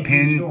 Do a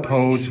pin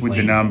pose with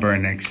the number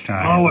next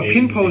time. Oh, a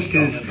pin post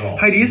is,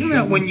 Heidi, isn't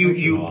that when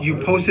you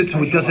post it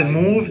so it doesn't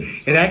move?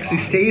 It actually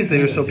stays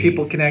there so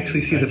people can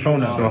actually see the phone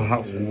number. So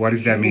what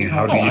does that mean?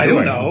 How do you do it? I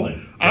don't know.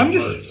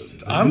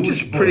 I'm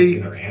just pretty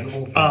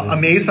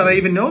amazed that I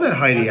even know that,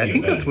 Heidi. I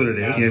think that's what it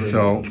is. Yeah,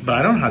 so, but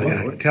I don't know how to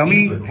do it. Tell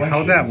me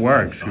how that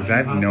works, because I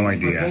have no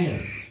idea.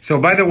 So,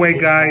 by the way,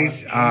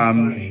 guys,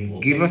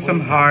 give us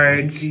some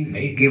hearts,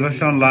 give us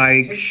some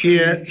likes,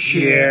 share,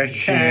 tag,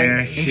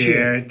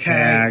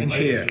 and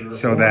share,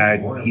 so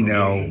that, you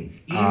know,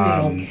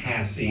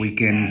 we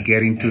can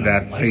get into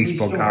that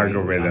Facebook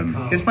algorithm.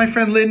 It's my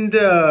friend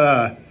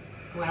Linda.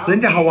 Well,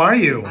 Linda, how are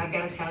you? I've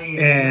got to tell you.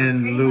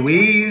 And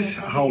Louise,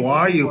 how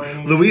are you?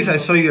 Louise, I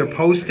saw you're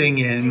posting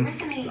in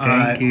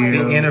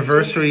the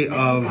anniversary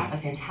of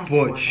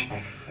Butch.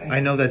 I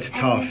know that's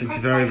tough. It's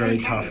very, very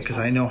tough because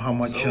I know how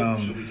much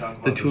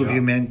the two of you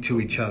meant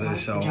to each other.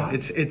 So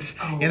it's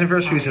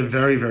anniversaries are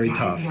very, very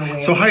tough.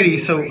 So Heidi,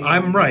 so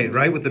I'm right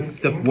with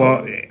the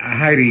well,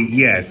 Heidi,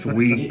 yes,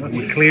 we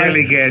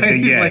clearly get the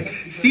yes.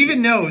 Like,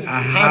 Steven knows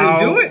how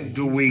to do it. How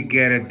do we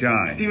get it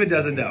done? Steven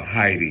doesn't know.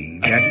 Heidi,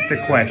 that's the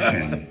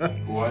question.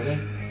 Who are they?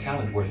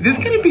 Talent worth There's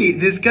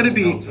gotta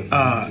be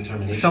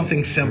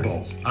something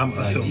simple. I'm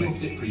assuming. Ideal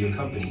fit for your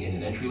company in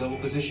an entry-level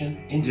position,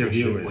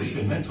 internship, or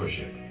even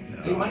mentorship.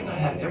 They might not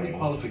have every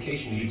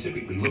qualification you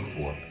typically look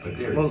for, but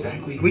they're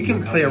exactly who we can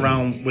your play company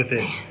around needs. with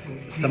it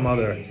some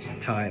other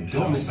time.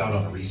 Don't miss out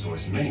on a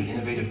resource many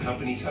innovative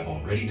companies have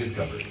already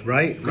discovered.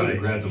 Right. Go to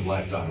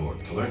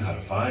gradsoflife.org to learn how to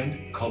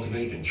find,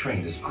 cultivate, and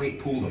train this great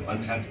pool of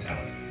untapped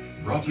talent.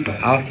 Brought to you by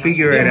I'll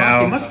figure it Mark,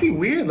 out. it must be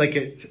weird. Like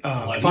at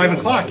 5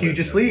 o'clock, you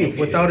just leave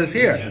without us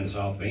here.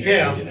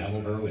 Yeah.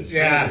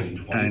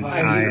 And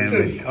I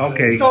am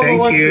okay.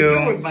 Thank you.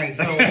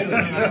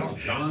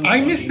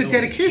 I missed the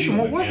dedication.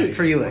 What was it,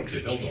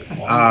 Felix?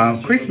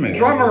 Christmas.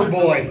 Drummer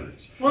boy.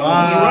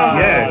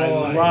 Yes.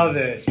 Love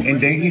it. And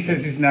then he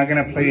says he's not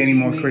gonna play any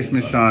more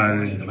Christmas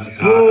songs.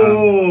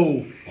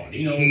 Boo!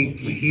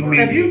 he made.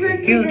 Have you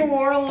been to New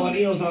Orleans?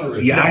 Audino's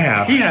already. Yeah, I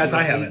have. He has.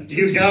 I haven't.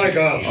 You gotta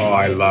go. Oh,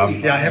 I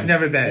love. Yeah, I have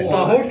never been.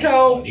 The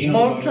Hotel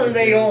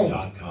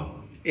Monteleone.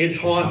 It's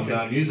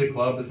haunted. Music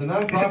Club is the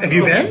nonprofit. Have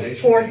you been?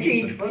 organization 14th that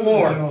aims to further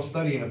floor. the general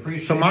study and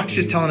appreciation So Mark's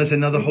just telling us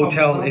another of the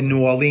hotel in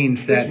New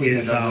Orleans that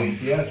This is weekend,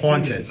 WCS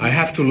haunted. I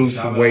have to lose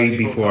some weight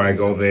before I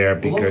go there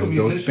because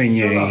those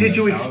beignets. Did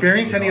you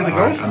experience any of the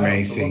ghosts?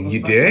 Amazing.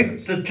 You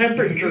did? The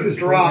temperature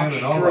drops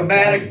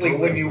dramatically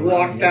when you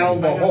walk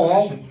down the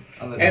hall,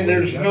 and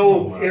there's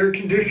no air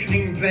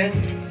conditioning vent.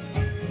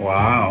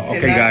 Wow. In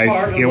Okay, that guys,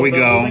 part of here the we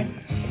go. building?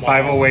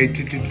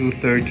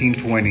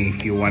 508-222-1320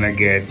 if you want to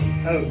get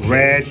Okay,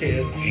 red.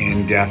 kid.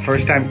 And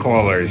first time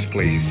callers,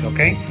 please.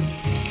 Okay?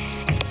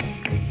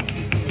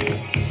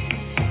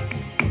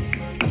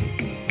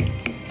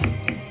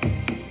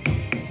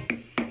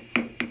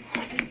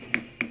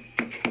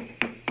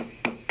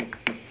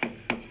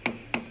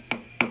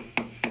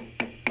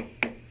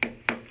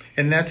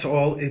 And that's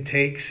all it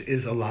takes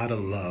is a lot of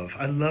love.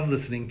 I love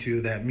listening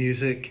to that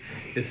music.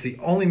 It's the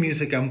only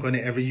music I'm going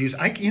to ever use.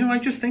 I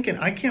just thinking,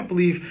 I can't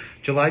believe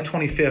July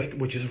 25th,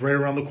 which is right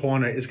around the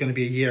corner, is going to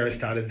be a year I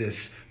started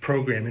this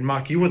program. And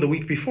Mark, you were the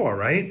week before,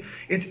 right?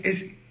 It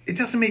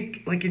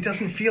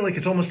doesn't feel like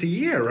it's almost a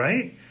year,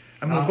 right?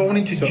 I mean, we're going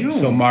into June.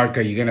 So, Mark,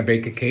 are you going to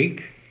bake a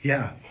cake?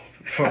 Yeah.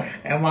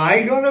 Am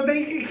I gonna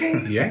bake a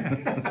cake?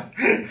 Yeah.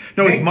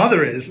 No, his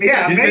mother is.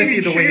 Yeah, You're going to maybe see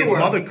the way she his will.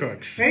 mother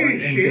cooks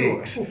Maybe and she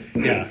bakes. will.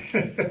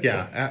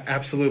 Yeah,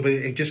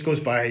 absolutely. It just goes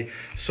by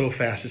so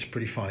fast. It's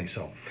pretty funny.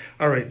 So,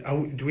 all right.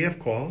 Do we have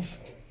calls?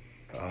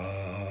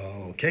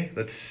 Okay,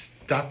 let's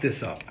start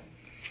this up.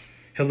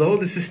 Hello,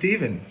 this is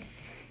Steven.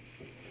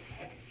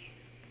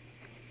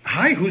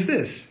 Hi, who's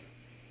this?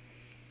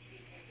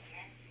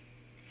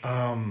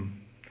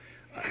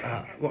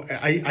 Well,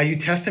 are you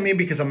testing me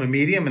because I'm a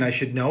medium and I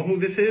should know who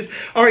this is?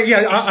 All right,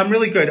 yeah, I'm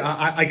really good.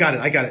 I got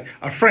it.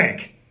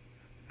 Frank.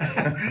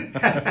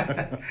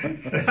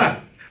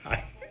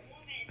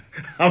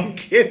 I'm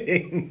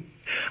kidding.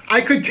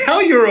 I could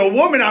tell you're a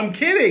woman. I'm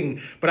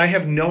kidding. But I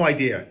have no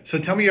idea. So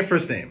tell me your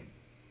first name.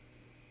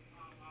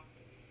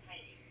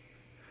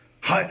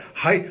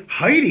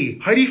 Heidi.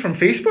 Heidi from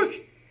Facebook?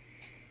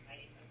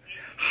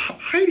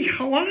 Heidi,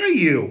 how are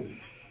you?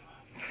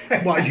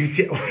 Well, you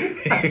did.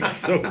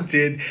 So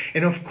did.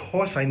 And of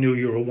course I knew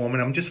you were a woman.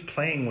 I'm just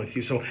playing with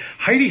you. So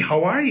Heidi,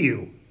 how are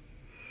you?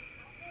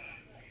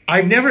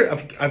 I've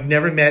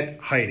never met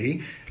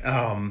Heidi.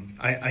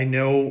 I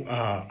know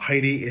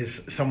Heidi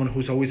is someone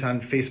who's always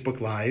on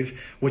Facebook Live,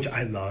 which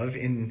I love.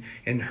 And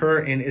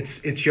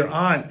it's your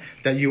aunt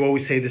that you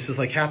always say this is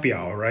like happy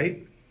hour,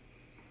 right?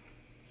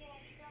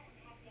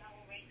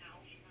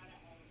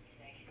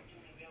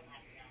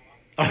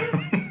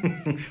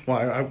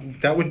 Well,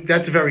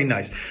 that's very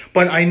nice.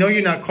 But I know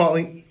you're not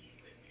calling.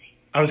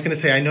 I was going to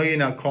say I know you're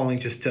not calling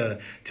just to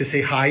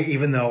say hi,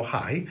 even though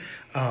hi.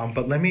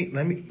 But let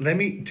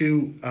me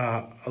do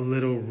a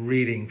little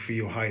reading for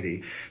you,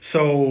 Heidi.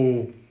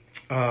 So,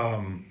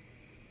 wow,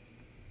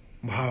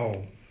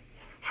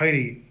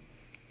 Heidi.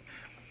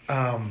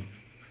 I'm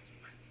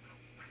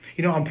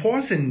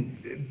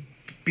pausing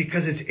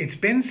because it's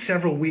been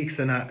several weeks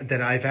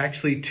that I've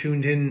actually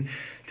tuned in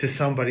to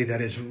somebody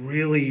that is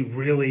really,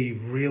 really,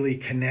 really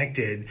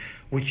connected,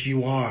 which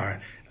you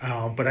are.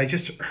 But I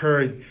just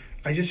heard,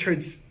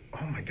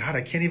 oh my God,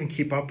 I can't even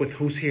keep up with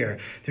who's here.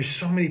 There's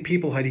so many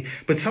people, Heidi.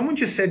 But someone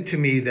just said to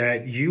me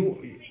that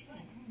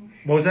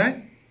what was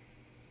that?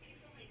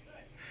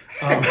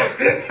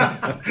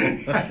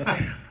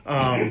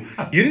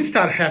 You didn't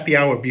start happy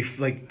hour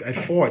at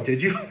 4,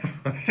 did you?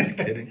 Just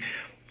kidding.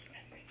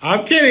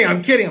 I'm kidding.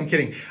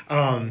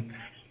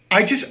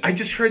 I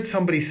just heard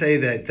somebody say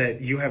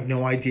that you have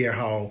no idea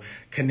how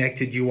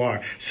connected you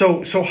are.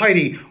 So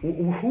Heidi,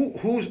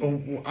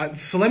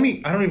 so let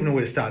me. I don't even know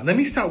where to start. Let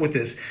me start with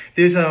this.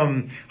 There's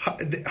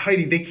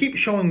Heidi. They keep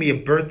showing me a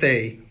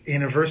birthday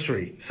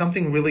anniversary,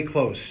 something really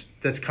close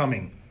that's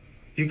coming.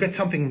 You got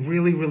something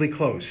really, really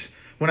close.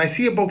 When I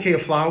see a bouquet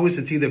of flowers,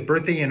 it's either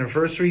birthday,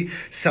 anniversary,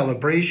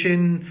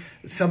 celebration,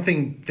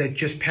 something that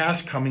just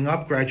passed, coming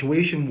up,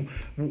 graduation.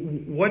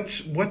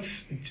 What's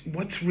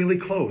really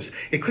close?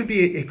 It could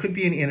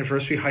be an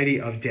anniversary,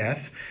 Heidi, of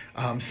death.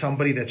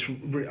 Somebody that's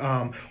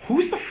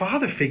who's the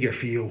father figure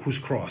for you who's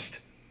crossed?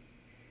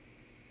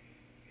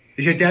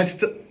 Is your dad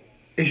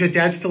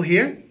still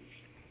here?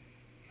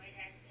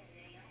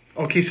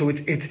 Okay, so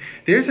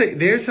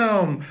there's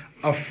a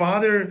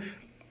father.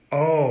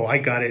 Oh, I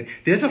got it.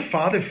 There's a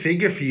father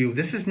figure for you.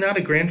 This is not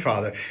a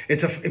grandfather.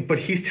 But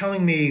he's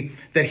telling me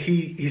that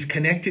he's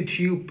connected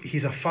to you.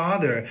 He's a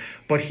father,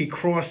 but he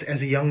crossed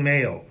as a young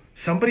male.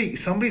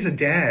 Somebody's a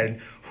dad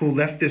who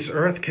left this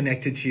earth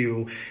connected to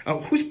you.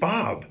 Who's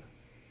Bob?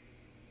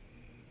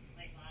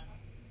 My father.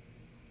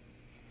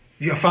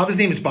 Your father's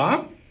name is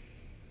Bob?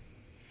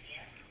 Yes.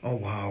 Oh,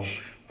 wow.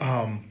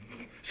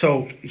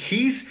 So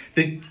he's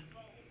the...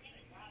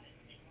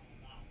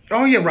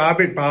 Oh yeah,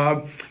 Robert,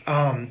 Bob.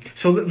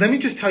 So let me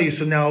just tell you.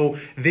 So now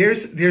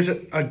there's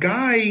a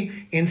guy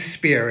in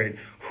spirit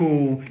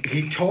who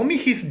he told me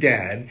he's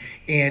dad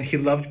and he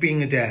loved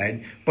being a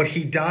dad, but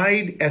he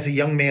died as a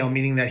young male,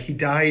 meaning that he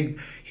died.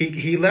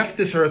 He left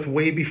this earth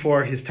way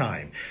before his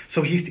time.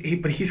 So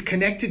but he's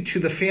connected to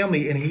the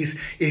family, and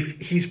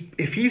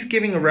if he's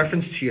giving a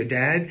reference to your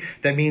dad,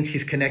 that means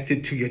he's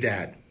connected to your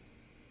dad.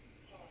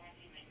 So it had to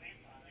be my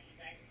grandfather. He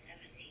died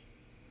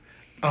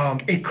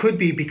at 70. It could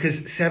be,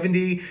 because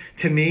 70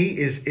 to me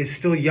is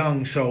still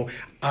young. So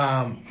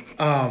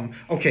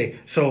okay,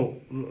 so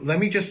let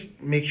me just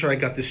make sure I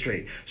got this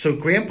straight. So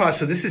grandpa,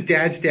 so this is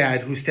dad's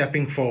dad who's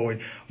stepping forward,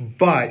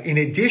 but in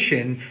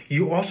addition,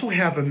 you also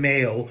have a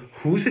male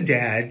who's a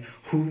dad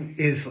who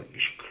is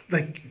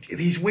like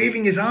he's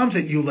waving his arms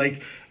at you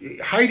like,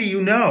 Heidi,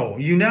 you know.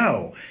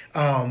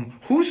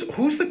 Who's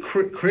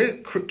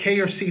the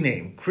K or C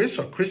name? Chris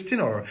or Kristen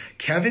or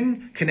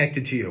Kevin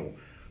connected to you?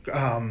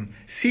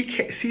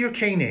 C or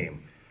K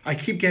name. I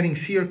keep getting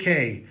C or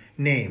K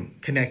name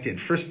connected.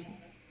 First.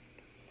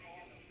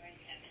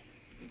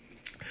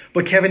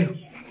 But Kevin,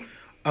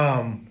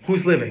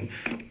 who's living?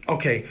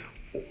 Okay,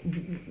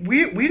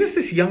 where does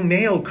this young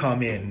male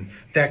come in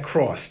that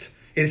crossed?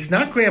 It's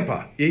not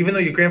grandpa, even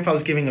though your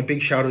grandfather's giving a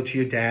big shout out to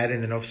your dad,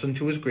 and then all of a sudden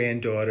to his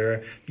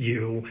granddaughter,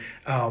 you.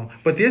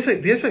 But there's a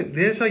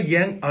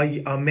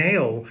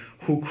male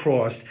who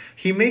crossed.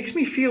 He makes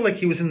me feel like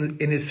he was in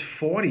his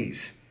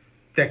 40s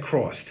that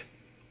crossed.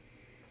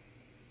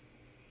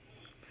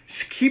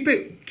 Keep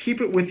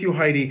it with you,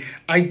 Heidi.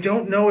 I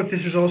don't know if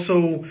this is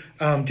also.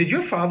 Did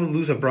your father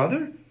lose a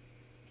brother?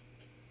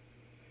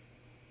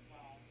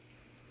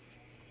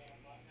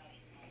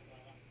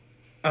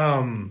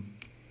 All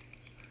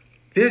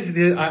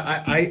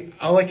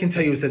I can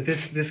tell you is that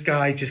this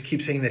guy just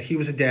keeps saying that he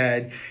was a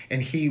dad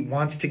and he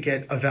wants to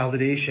get a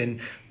validation,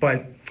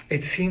 but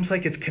it seems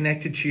like it's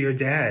connected to your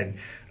dad.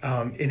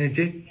 In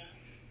addition.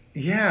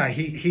 Yeah,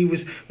 he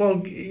was,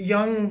 well,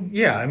 young.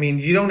 Yeah, I mean,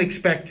 you don't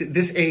expect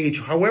this age.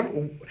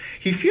 However,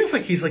 he feels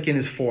like he's like in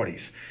his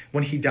 40s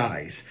when he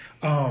dies.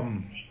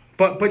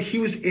 But he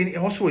was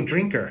also a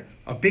drinker,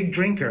 a big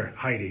drinker,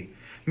 Heidi.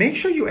 Make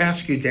sure you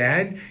ask your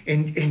dad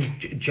and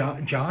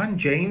John,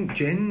 Jane,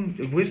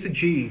 where's the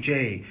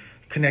J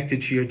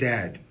connected to your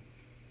dad?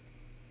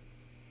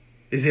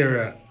 Is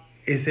there,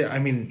 I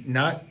mean,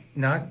 not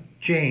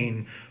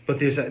Jane, but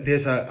there's a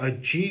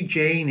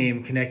GJ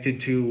name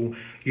connected to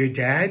your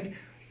dad,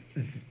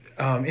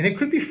 and it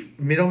could be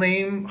middle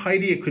name,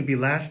 Heidi. It could be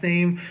last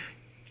name.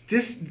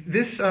 This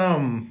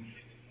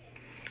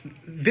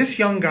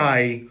young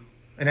guy,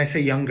 and I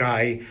say young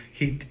guy,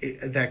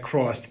 that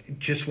crossed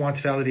just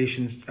wants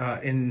validations.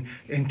 In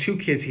 2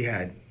 kids he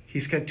had.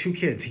 He's got 2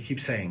 kids. He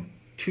keeps saying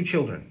 2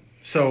 children.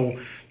 So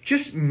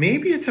just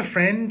maybe it's a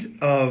friend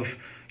of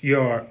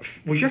your.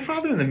 Was your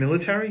father in the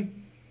military?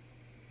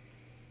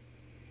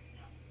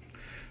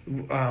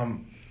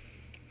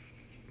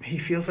 He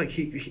feels like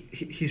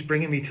he's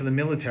bringing me to the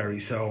military.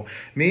 So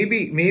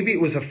maybe it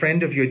was a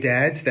friend of your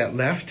dad's that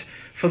left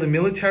for the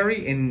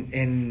military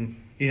and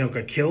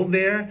got killed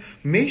there.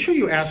 Make sure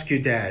you ask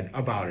your dad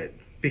about it,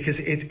 because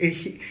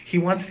he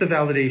wants the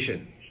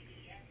validation.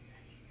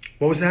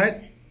 What was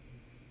that?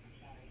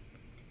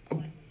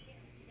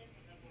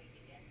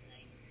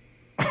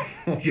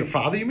 Your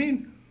father, you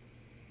mean?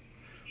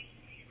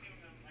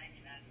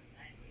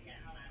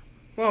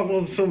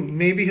 Well, so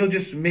maybe he'll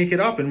just make it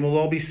up and we'll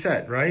all be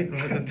set, right?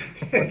 I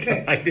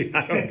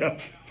don't know.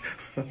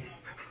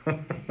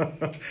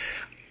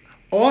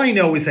 All I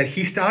know is that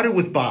he started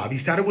with Bob. He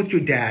started with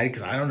your dad,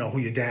 because I don't know who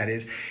your dad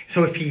is.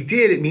 So if he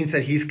did, it means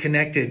that he's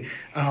connected.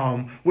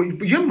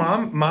 Your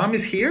mom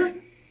is here?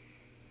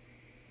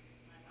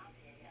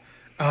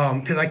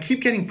 Because I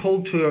keep getting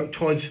pulled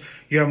towards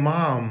your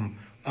mom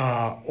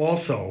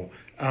also.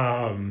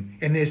 And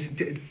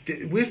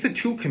where's the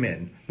 2 come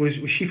in? Was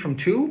she from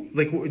 2?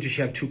 Like, did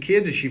she have 2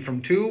 kids? Is she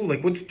from 2?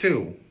 Like, what's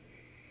 2?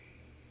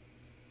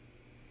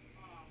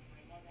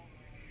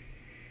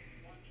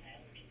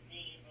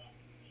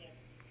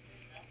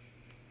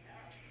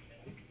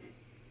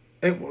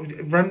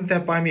 Run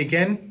that by me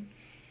again.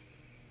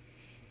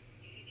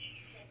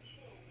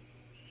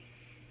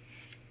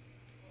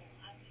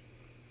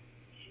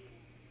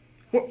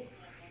 What?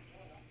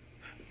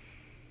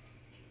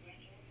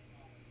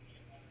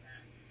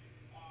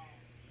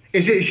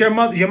 Is your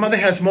mother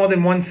has more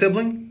than 1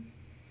 sibling?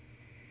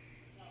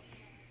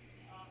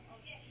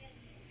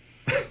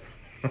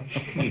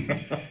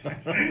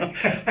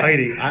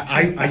 Heidi,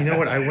 I you know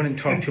what? I wouldn't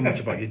talk too much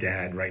about your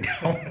dad right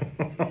now.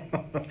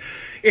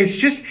 It's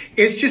just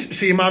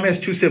so your mom has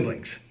 2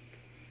 siblings.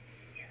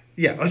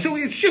 Yeah. So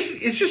it's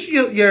just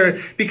your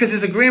because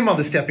there's a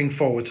grandmother stepping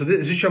forward. So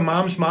is this your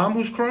mom's mom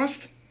who's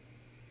crossed?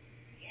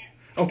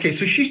 Okay,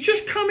 so she's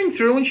just coming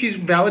through and she's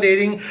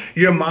validating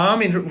your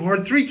mom and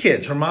her 3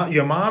 kids,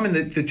 your mom and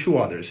the 2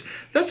 others.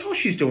 That's all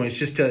she's doing is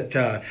just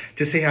to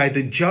say hi.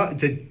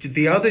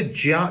 The other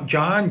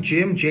John,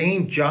 Jim,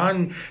 Jane,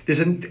 John.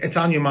 It's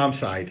on your mom's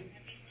side.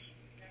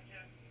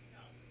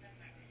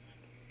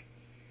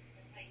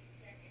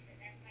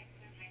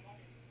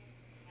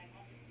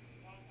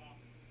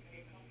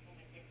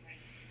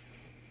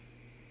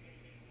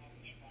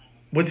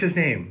 What's his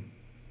name?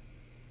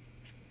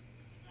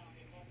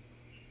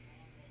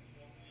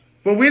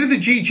 Well, where did the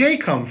GJ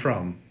come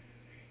from?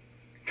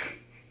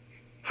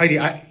 Heidi,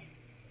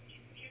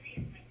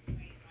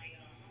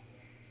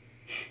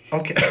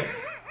 okay.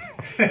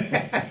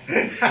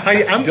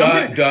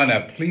 Heidi,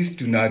 Donna, please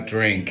do not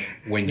drink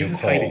when you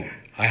call.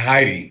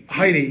 Heidi.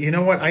 Heidi, you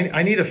know what?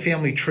 I need a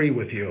family tree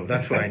with you.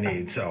 That's what I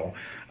need. So,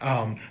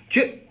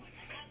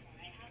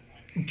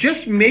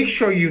 just make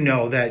sure you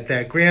know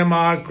that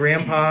Grandma,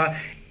 Grandpa,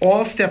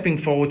 all stepping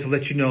forward to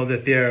let you know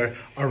that they're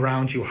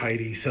around you,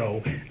 Heidi.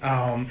 So,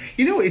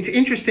 it's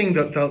interesting.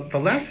 The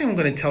last thing I'm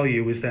going to tell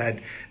you is that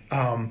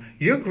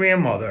your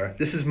grandmother,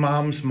 this is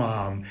Mom's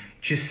mom,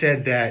 just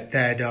said that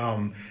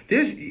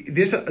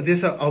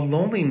there's a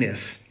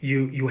loneliness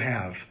you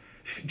have.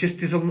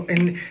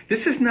 And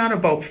this is not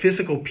about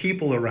physical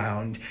people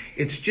around.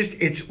 It's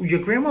your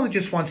grandmother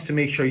just wants to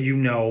make sure you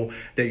know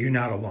that you're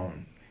not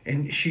alone.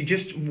 And she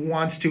just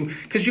wants to,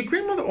 because your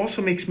grandmother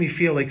also makes me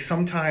feel like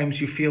sometimes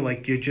you feel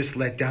like you're just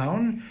let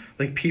down,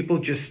 like people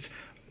just,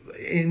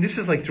 and this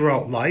is like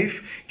throughout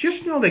life,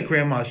 just know that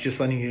grandma's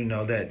just letting you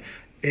know that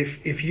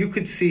if you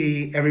could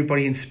see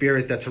everybody in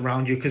spirit that's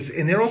around you,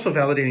 and they're also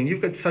validating,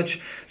 you've got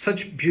such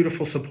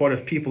beautiful,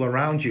 supportive people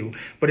around you,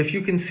 but if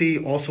you can see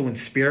also in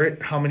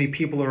spirit how many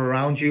people are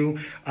around you,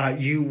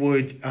 you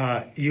would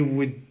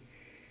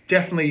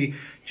definitely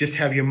just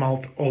have your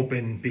mouth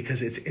open,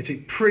 because it's a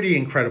pretty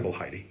incredible,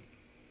 Heidi.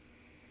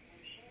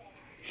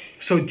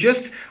 So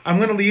I'm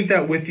going to leave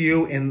that with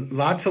you, and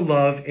lots of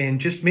love,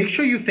 and just make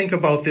sure you think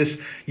about this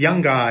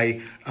young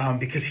guy,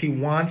 because he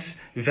wants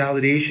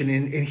validation.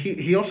 And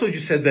he also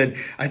just said that,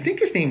 I think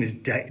his name is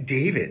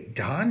David,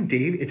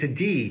 David. It's a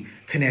D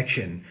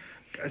connection,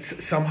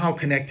 somehow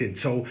connected.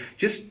 So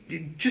just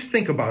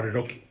think about it.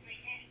 Okay.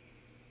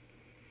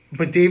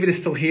 But David is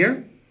still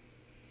here?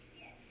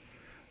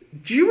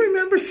 Do you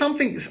remember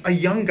a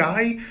young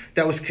guy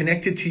that was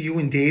connected to you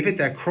and David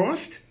that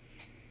crossed?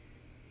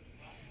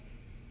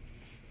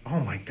 Oh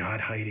my God,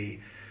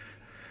 Heidi.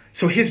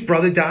 So his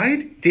brother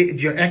died?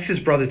 Your ex's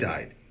brother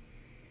died?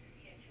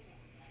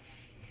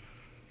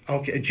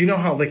 Okay. Do you know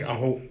how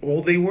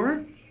old they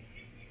were?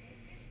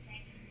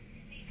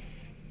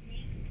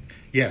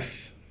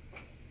 Yes.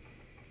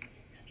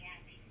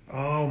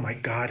 Oh my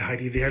God,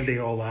 Heidi, there they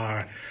all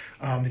are.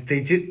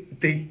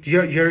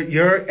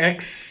 Your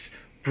ex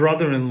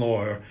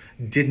brother-in-law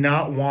did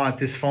not want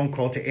this phone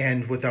call to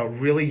end without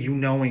really you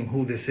knowing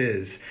who this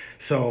is.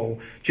 So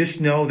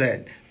just know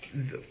that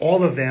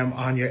all of them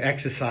on your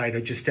ex's side are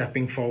just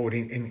stepping forward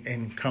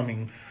and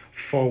coming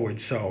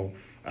forward. So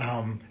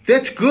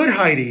that's good,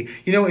 Heidi.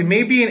 It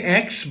may be an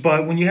ex,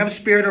 but when you have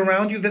spirit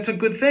around you, that's a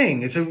good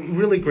thing. It's a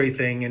really great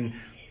thing. And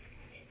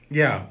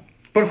yeah,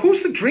 but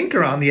who's the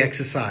drinker on the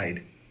ex's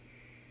side?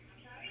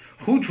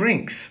 Who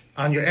drinks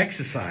on your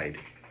ex's side?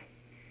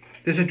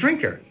 There's a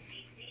drinker.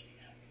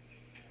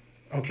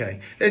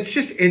 Okay, it's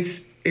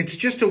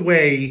just a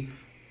way,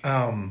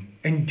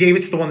 and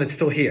David's the one that's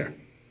still here.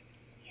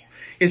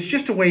 It's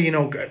just a way,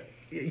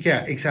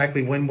 yeah,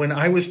 exactly. When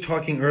I was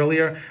talking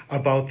earlier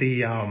about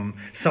the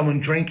someone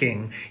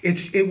drinking,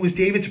 it was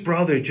David's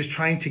brother just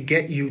trying to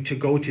get you to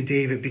go to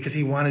David because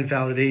he wanted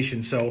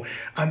validation. So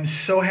I'm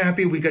so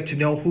happy we got to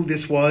know who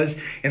this was,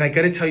 and I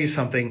got to tell you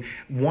something.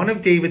 One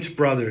of David's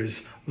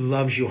brothers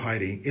loves you,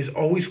 Heidi, is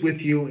always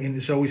with you and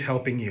is always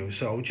helping you.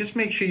 So just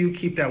make sure you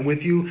keep that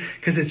with you,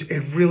 because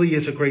it really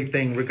is a great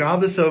thing,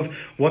 regardless of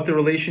what the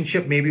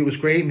relationship. Maybe it was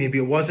great, maybe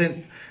it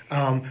wasn't.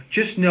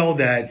 Just know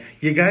that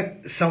you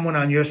got someone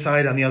on your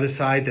side, on the other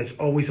side, that's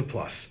always a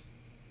plus.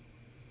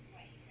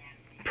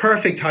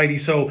 Perfect, Heidi.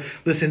 So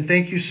listen,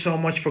 thank you so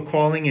much for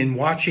calling and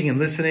watching and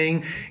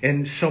listening,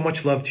 and so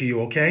much love to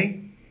you,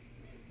 okay?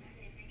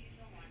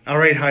 All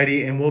right,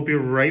 Heidi, and we'll be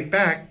right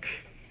back.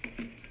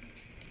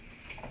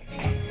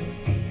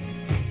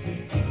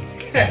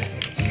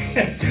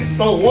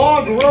 The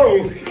long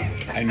road.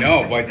 I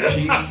know, but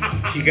she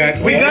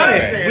got. We got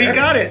it. We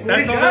got it.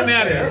 That's all that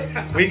matters.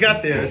 We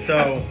got there.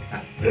 So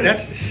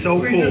that's so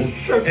cool.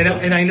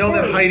 And I know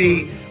that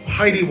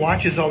Heidi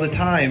watches all the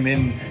time.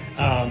 And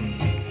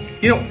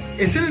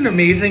isn't it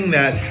amazing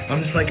that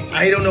I'm just like,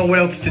 I don't know what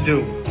else to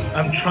do.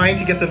 I'm trying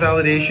to get the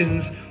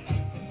validations,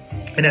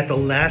 and at the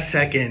last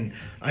second,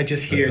 I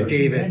just hear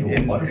David,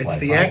 and it's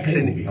the X,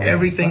 and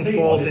everything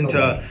falls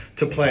into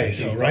play.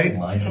 So, right?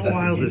 How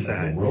wild is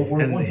that?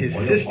 And his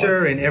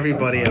sister and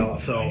everybody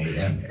else. So,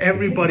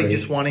 everybody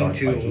just wanting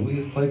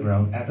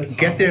to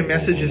get their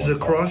messages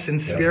across in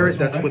spirit.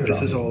 That's what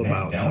this is all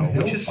about. So,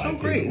 which is so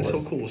great and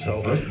so cool.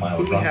 So,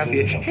 who do we have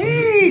here?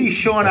 Hey,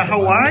 Shauna,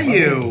 how are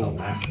you?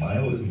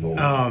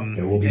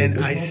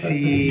 And I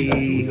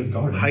see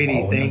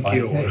Heidi. Thank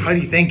you,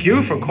 Heidi. Thank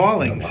you for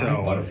calling.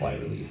 So.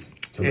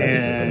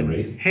 And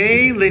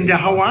hey, Linda,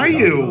 how are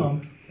you?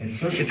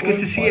 It's good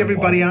to see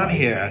everybody on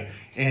here.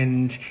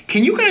 And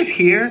can you guys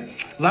hear?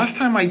 Last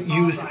time I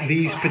used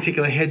these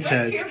particular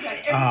headsets,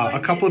 a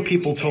couple of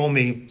people told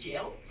me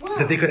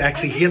that they could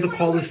actually hear the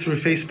callers through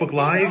Facebook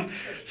Live.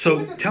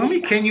 So tell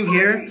me, can you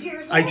hear?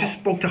 I just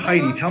spoke to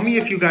Heidi. Tell me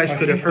if you guys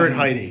could have heard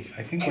Heidi.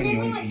 I think when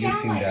you're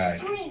using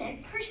that.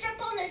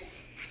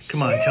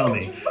 Come on, tell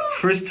me.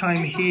 First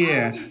time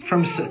here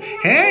from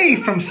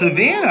from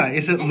Savannah.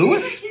 Is it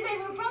Lewis?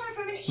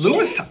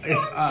 Lewis,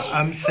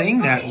 I'm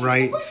saying that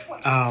right.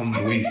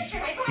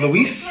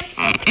 Luis.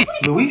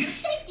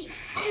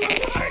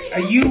 Are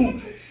you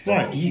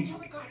what?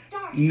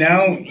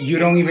 Now you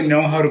don't even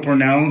know how to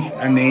pronounce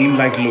a name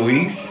like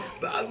Luis?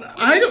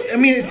 I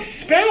mean, it's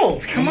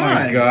spelled. Come on. Oh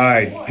my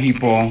God,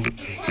 people.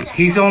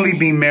 He's only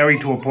been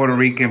married to a Puerto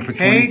Rican for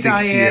 26 years.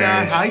 Hey,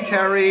 Diana. Hi,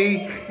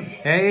 Terry.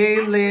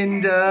 Hey,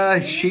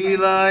 Linda,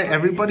 Sheila.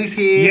 Everybody's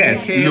here.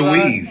 Yes,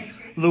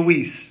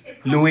 Luis,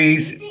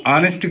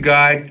 honest to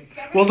God.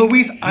 Well,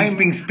 Luis, I've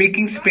been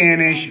speaking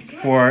Spanish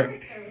for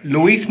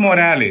Luis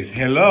Morales.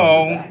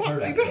 Hello. Well,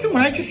 listen,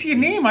 when I just see your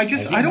name, I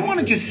don't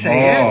want to just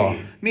say it.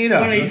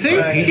 Mira,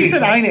 see, he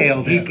said I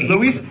nailed it.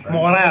 Luis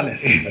Morales.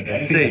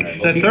 See,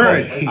 the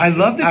third. I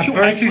love that you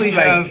actually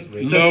have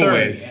the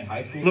third.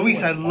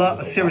 Luis, I love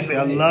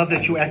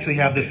that you actually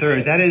have the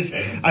third. That is,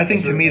 I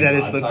think to me, that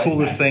is the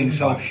coolest thing.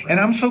 So, and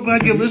I'm so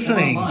glad you're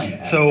listening.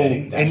 So,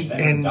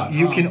 and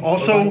you can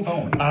also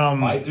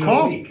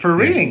call for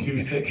reading.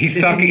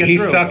 He's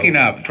sucking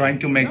up, trying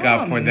to make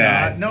up for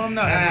that. No, I'm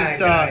not. I'm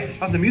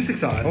just, the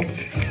music's on.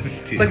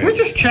 Like, we're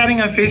just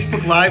chatting on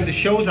Facebook Live. The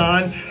show's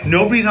on.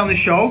 Nobody's on the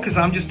show because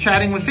I'm just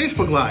chatting with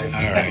Facebook Live.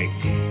 All right.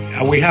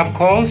 We have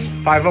calls,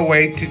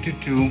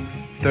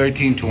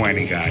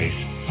 508-222-1320,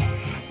 guys.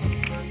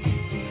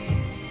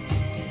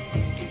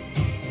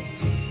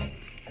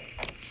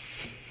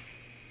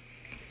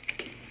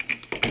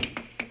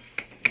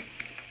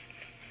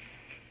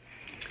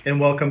 And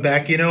welcome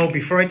back. You know,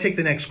 before I take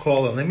the next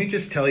caller, let me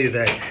just tell you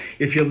that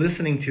if you're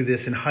listening to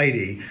this, and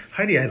Heidi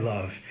I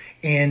love.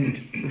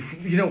 And,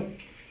 you know,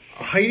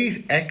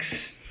 Heidi's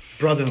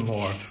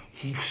ex-brother-in-law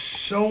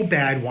so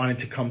bad wanted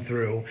to come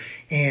through,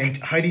 and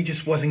Heidi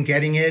just wasn't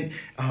getting it.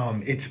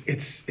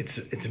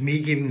 It's me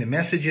giving the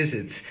messages.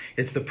 It's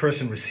the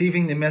person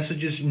receiving the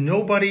messages.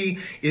 Nobody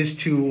is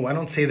to. I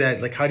don't say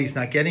that like Heidi's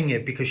not getting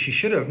it because she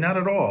should have. Not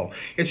at all.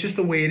 It's just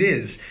the way it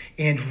is.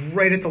 And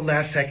right at the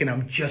last second,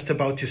 I'm just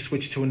about to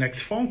switch to a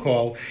next phone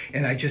call,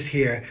 and I just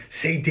hear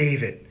say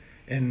David.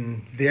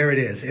 And there it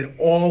is. It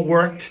all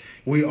worked.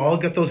 We all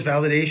got those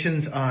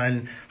validations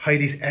on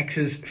Heidi's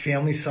ex's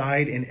family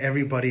side, and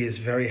everybody is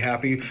very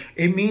happy.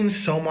 It means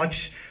so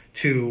much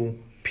to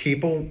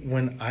people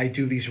when I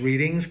do these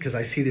readings because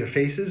I see their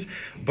faces,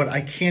 but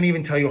I can't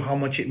even tell you how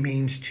much it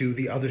means to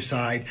the other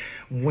side.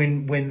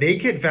 When they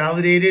get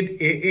validated,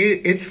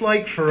 it's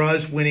like for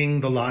us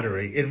winning the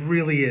lottery. It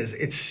really is.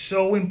 It's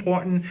so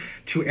important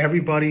to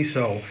everybody.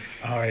 So,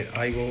 all right,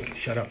 I will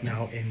shut up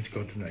now and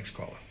go to the next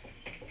caller.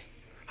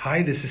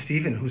 Hi, this is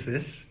Stephen. Who's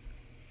this?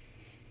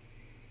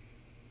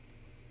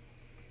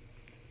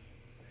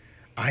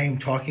 I am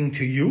talking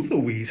to you,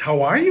 Louise.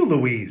 How are you,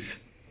 Louise?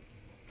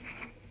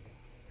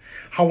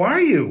 How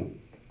are you?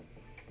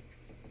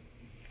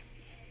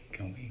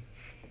 Can we?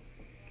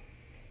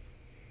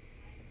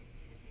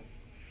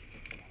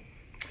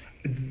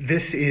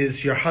 This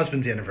is your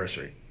husband's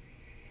anniversary.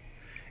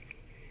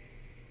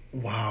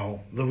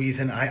 Wow,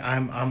 Louise, and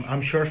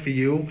I'm sure for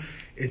you,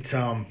 it's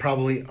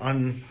probably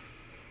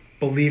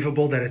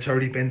unbelievable that it's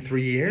already been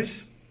 3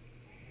 years.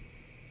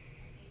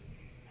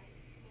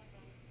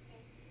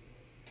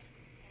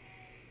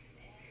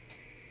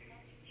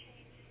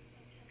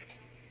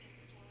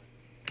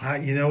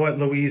 You know what,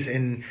 Louise,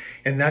 and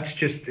that's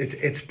just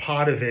it's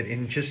part of it,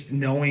 and just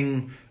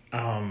knowing,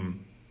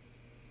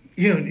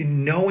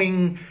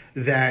 knowing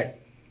that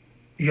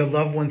your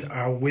loved ones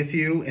are with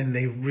you, and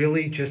they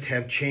really just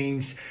have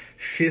changed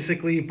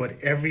physically, but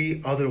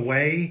every other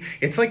way.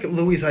 It's like,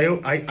 Louise,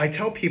 I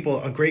tell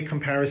people a great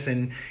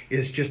comparison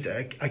is just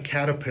a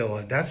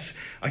caterpillar. That's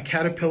a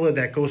caterpillar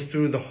that goes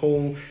through the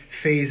whole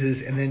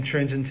phases and then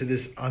turns into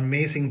this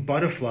amazing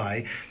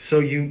butterfly. So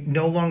you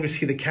no longer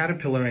see the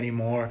caterpillar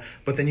anymore,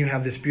 but then you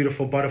have this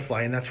beautiful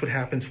butterfly. And that's what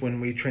happens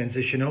when we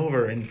transition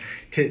over and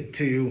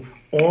to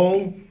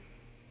all.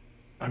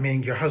 I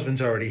mean, your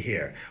husband's already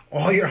here.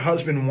 All your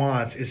husband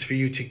wants is for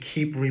you to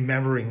keep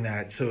remembering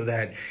that so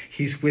that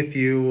he's with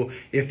you.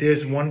 If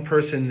there's one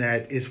person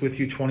that is with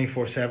you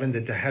 24/7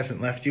 that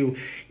hasn't left you,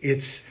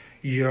 it's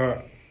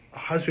your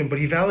husband. But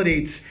he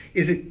validates,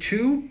 is it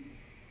 2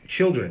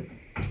 children?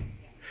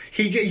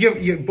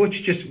 Your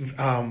Butch just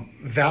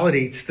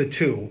validates the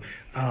 2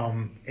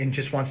 and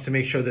just wants to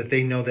make sure that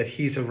they know that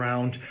he's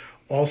around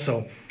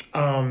also.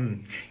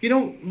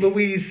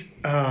 Louise,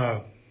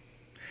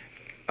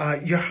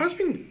 your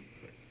husband,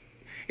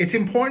 it's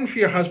important for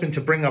your husband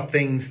to bring up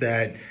things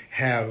that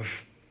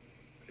have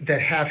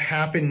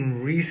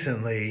happened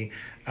recently,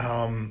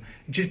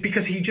 just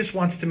because he just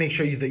wants to make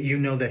sure that you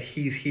know that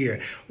he's here.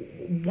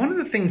 One of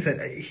the things that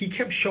he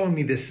kept showing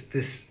me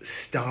this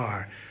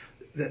star.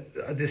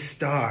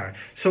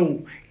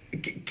 So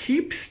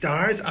keep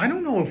stars. I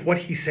don't know if what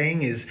he's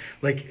saying is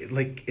like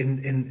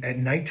in at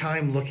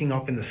nighttime looking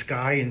up in the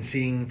sky and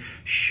seeing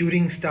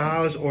shooting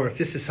stars, or if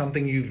this is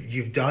something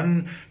you've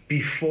done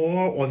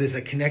before, or there's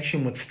a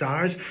connection with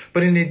stars.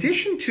 But in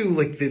addition to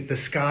like the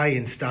sky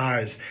and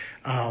stars,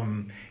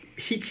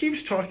 he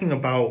keeps talking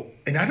about,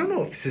 and I don't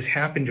know if this has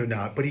happened or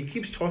not, but he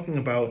keeps talking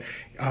about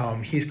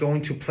he's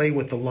going to play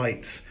with the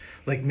lights,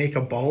 like make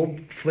a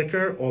bulb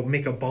flicker or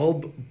make a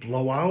bulb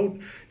blow out.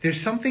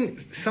 There's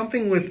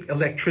something with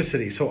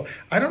electricity. So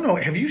I don't know.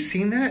 Have you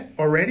seen that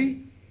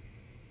already?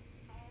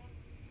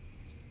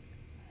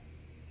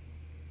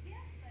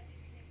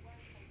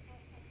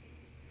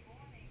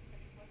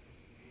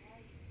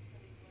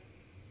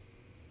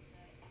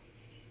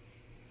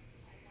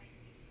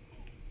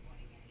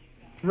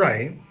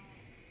 Right.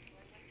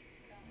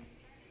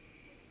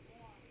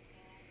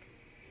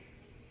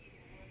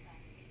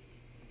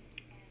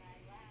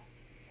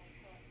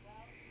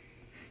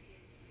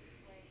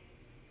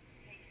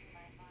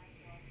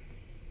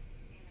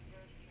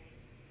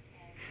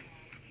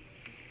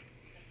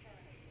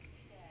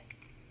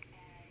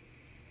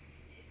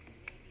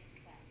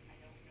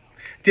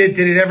 Did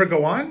it ever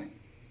go on?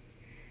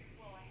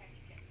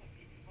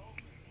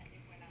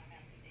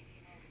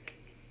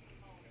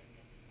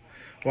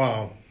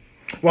 Wow.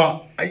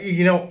 Well,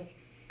 you know,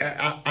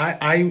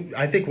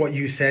 I think what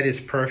you said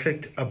is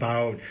perfect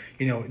about,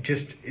 you know,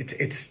 just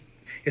it's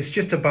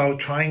just about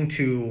trying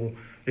to,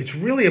 it's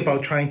really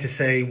about trying to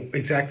say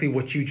exactly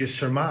what you just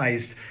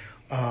surmised,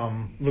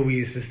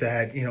 Louise, is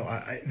that, you know,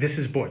 this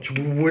is Butch.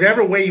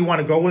 Whatever way you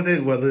want to go with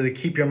it, whether to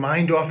keep your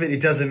mind off it,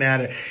 it doesn't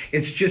matter.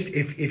 It's just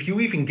if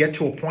you even get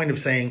to a point of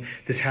saying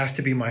this has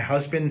to be my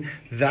husband,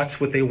 that's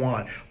what they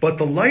want. But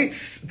the light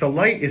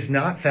is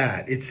not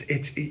that.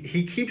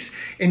 He keeps,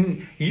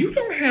 and you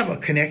don't have a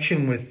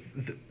connection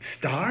with the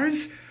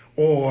stars.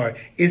 Or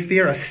is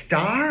there a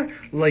star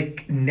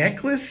like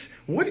necklace?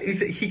 What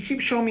is it? He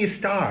keeps showing me a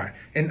star,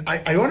 and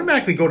I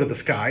automatically go to the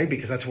sky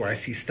because that's where I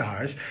see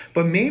stars.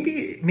 But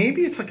maybe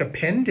it's like a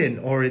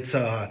pendant, or it's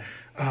a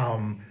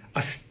oh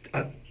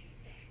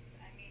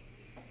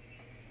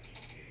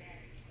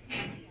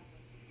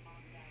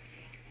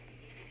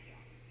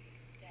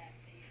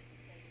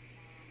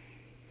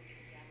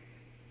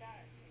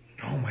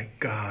my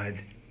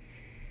God.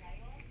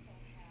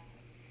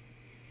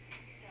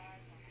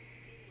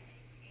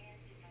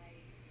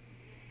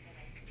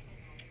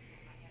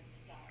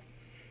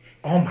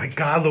 Oh my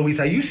God, Louise,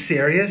 are you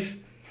serious?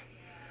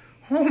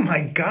 Oh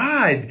my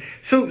God.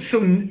 So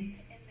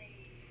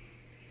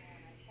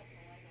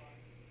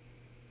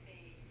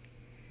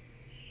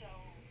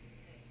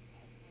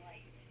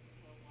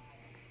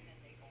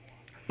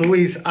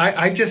Louise,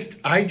 I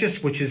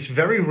just, which is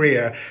very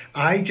rare,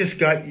 I just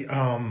got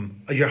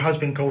your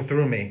husband go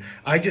through me.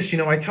 I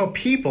tell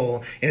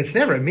people, and it's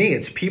never me,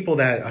 it's people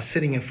that are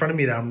sitting in front of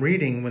me that I'm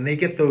reading, when they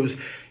get those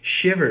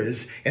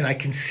shivers, and I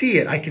can see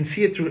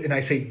it through, and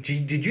I say,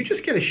 did you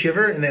just get a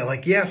shiver? And they're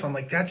like, yes. I'm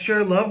like, that's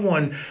your loved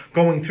one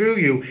going through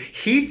you.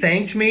 He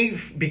thanked me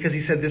because he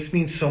said, this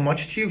means so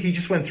much to you. He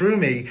just went through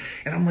me.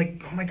 And I'm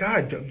like, oh my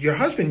God, your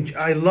husband,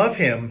 I love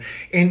him.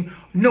 And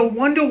no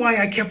wonder why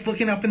I kept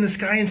looking up in the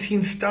sky and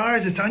seeing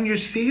stars. It's on your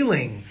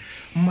ceiling.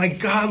 My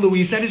God,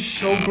 Louise, that is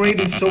so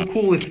great and so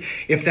cool.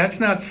 If that's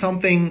not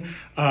something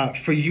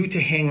for you to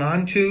hang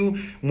on to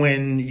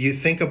when you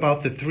think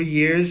about the 3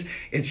 years,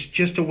 it's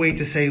just a way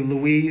to say,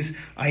 Louise,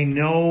 I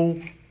know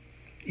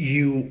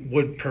you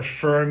would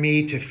prefer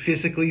me to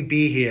physically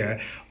be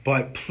here,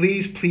 but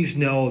please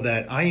know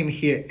that I am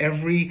here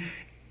every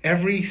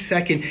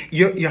second.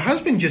 Your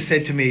husband just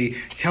said to me,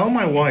 tell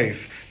my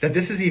wife that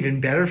this is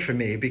even better for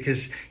me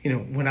because, you know,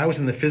 when I was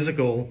in the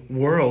physical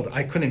world,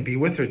 I couldn't be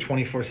with her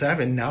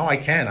 24/7. Now I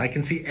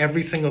can see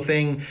every single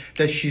thing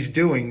that she's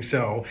doing.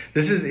 So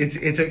this is,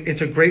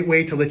 it's a great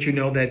way to let you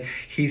know that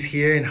he's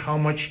here and how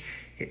much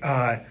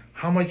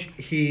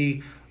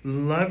he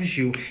loves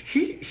you.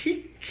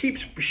 He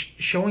keeps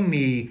showing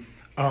me,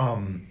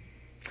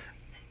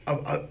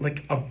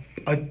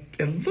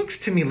 it looks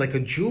to me like a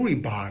jewelry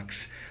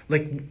box,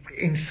 like,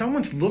 and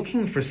someone's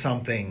looking for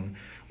something.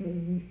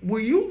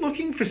 Were you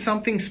looking for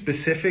something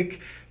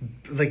specific,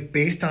 like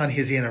based on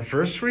his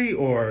anniversary,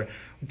 or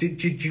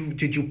did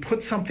you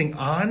put something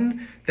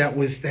on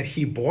that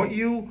he bought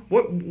you?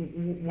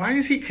 Why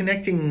is he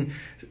connecting?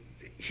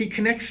 He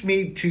connects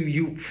me to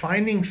you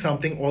finding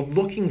something or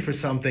looking for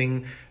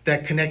something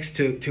that connects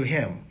to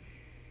him.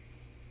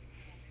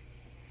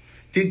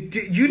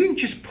 You didn't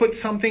just put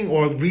something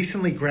or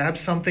recently grab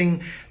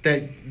something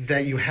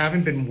that you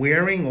haven't been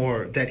wearing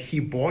or that he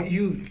bought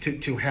you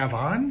to have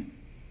on?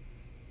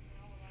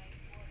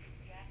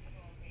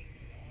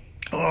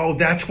 Oh,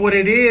 that's what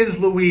it is,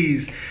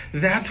 Louise.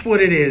 That's what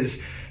it is.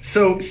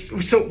 So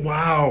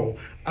wow.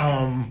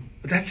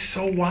 That's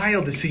so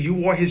wild. So you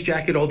wore his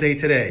jacket all day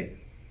today?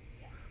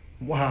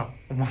 Wow.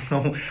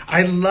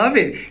 I love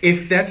it.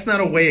 If that's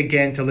not a way,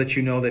 again, to let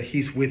you know that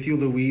he's with you,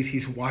 Louise,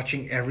 he's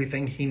watching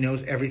everything. He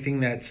knows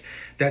everything that's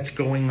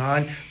going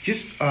on.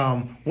 Just,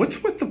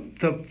 what's with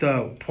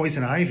the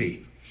poison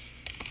ivy?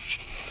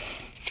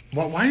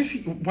 Why does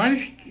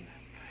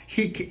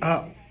he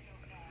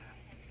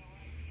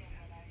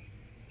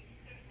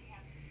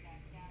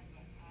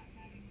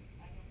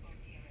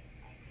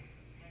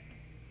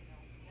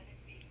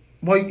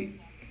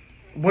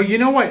Well, you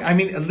know what? I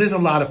mean, there's a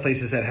lot of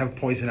places that have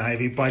poison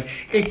ivy, but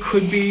it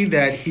could be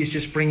that he's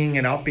just bringing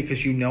it up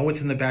because you know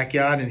it's in the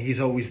backyard and he's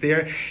always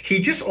there. He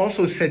just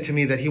also said to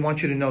me that he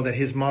wants you to know that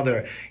his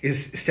mother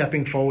is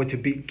stepping forward to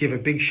give a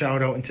big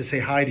shout out and to say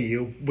hi to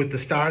you with the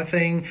star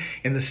thing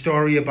and the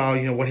story about,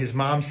 you know, what his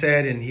mom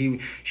said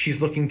and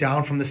she's looking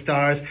down from the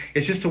stars.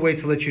 It's just a way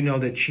to let you know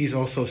that she's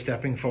also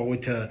stepping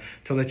forward to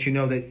let you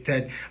know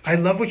that I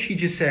love what she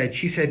just said.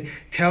 She said,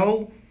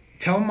 tell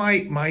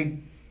my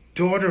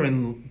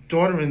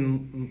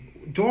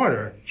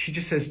daughter, she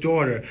just says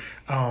daughter,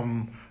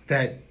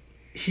 that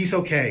he's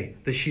okay,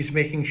 that she's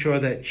making sure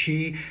that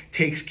she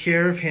takes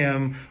care of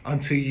him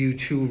until you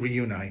two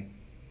reunite.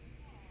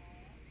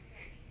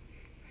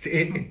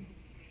 It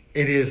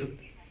is.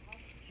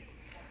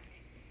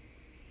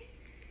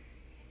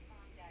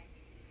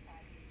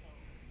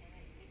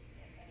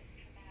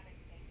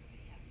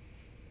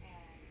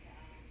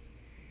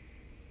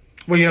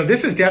 Well, you know,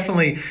 this is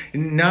definitely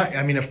not,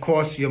 I mean, of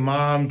course, your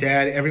mom,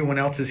 dad, everyone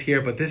else is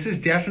here, but this is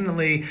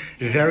definitely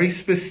very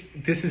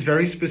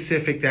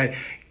specific that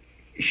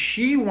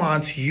she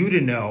wants you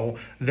to know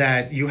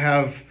that you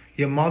have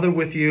your mother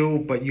with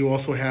you, but you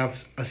also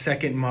have a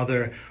second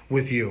mother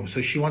with you.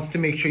 So she wants to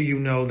make sure you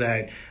know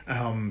that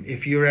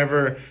if you're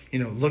ever, you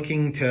know,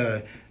 looking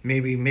to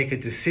maybe make a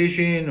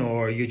decision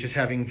or you're just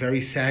having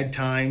very sad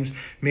times,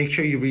 make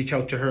sure you reach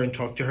out to her and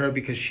talk to her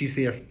because she's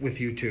there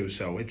with you too.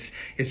 So it's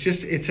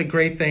a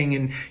great thing.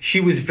 And she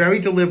was very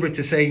deliberate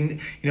to say, you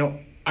know,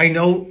 I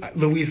know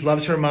Louise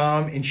loves her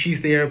mom and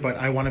she's there, but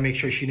I want to make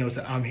sure she knows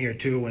that I'm here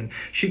too. And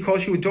she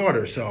calls you a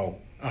daughter. So,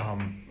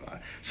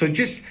 so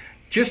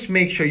just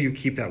make sure you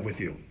keep that with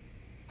you.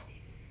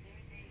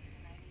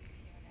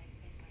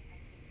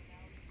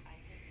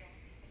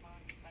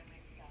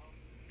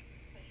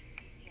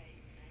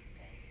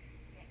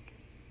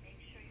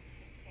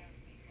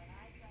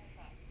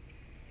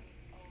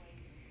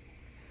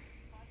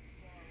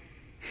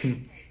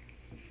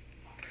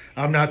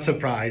 I'm not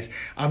surprised.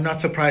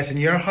 And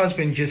your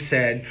husband just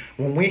said,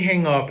 when we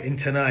hang up in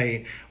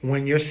tonight,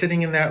 when you're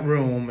sitting in that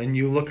room and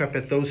you look up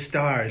at those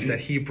stars that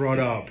he brought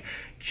up,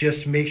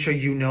 just make sure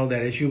you know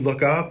that as you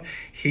look up,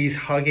 he's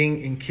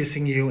hugging and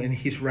kissing you and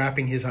he's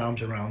wrapping his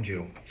arms around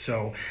you.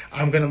 So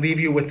I'm going to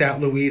leave you with that,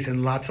 Louise,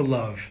 and lots of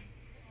love.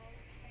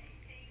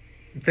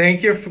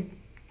 Thank you.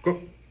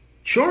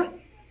 Sure.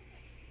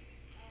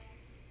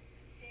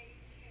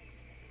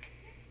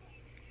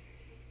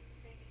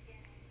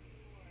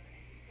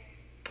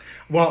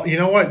 Well, you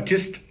know what?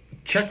 Just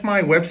check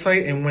my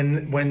website, and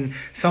when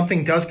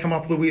something does come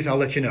up, Louise, I'll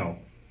let you know.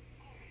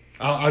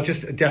 I'll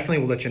just definitely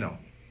will let you know.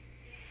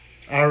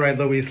 All right,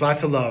 Louise,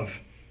 lots of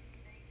love.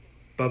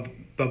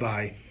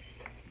 Bye-bye.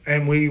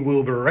 And we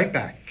will be right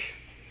back.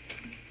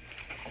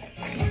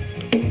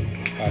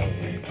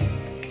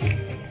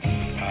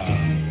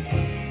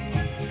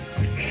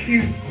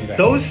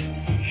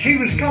 She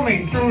was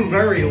coming through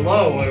very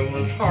low. It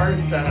was hard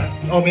to.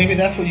 Oh, maybe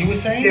that's what you were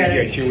saying?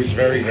 Yeah, she was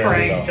very,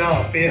 very cranked low.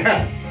 up,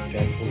 yeah.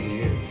 That's what he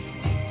is.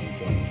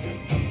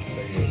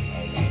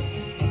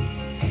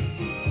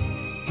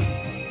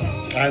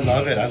 I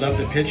love it. I love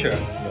the picture.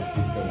 So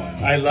he's the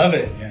one. I love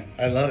it. Yeah.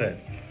 I love it.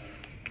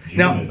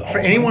 Now, for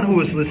anyone who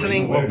was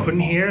listening or couldn't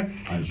hear,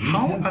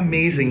 how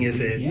amazing is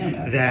it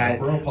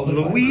that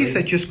Louise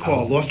that just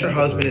called, lost her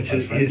husband,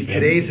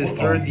 today's his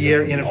 3rd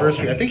year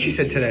anniversary. I think she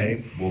said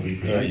today.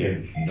 Yeah,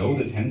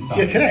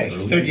 today,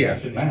 3rd year.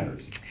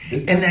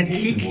 And that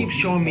he keeps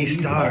showing me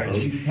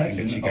stars.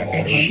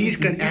 And she's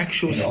got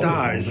actual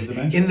stars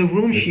in the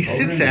room she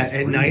sits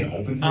at night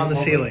on the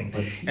ceiling.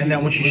 And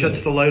that when she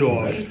shuts the light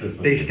off,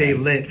 they stay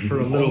lit for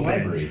a little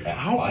bit.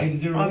 How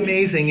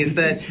amazing is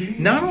that?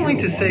 Not only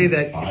to say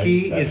that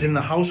he is in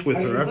the house with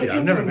her.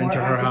 I've never been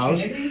to her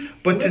house.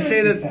 But to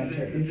say that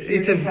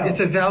it's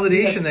a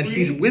validation that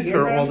he's with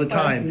her all the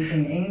time.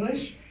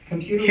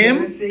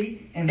 Him,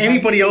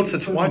 anybody else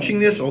that's watching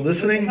this or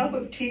listening,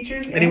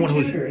 anyone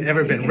who's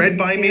ever been read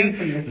by me,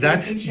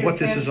 that's what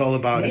this is all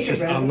about. It's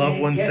just our loved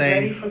ones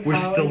saying, we're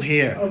still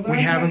here. We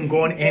haven't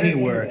gone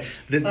anywhere.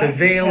 The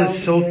veil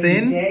is so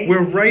thin. We're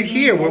right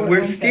here.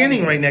 We're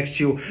standing right next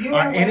to you.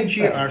 Our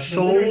energy, our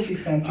souls,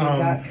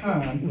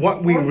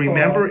 what we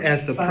remember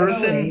as the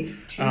person.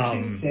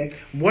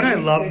 What I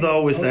love,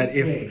 though, is that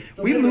if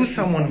we lose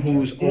someone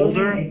who's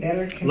older,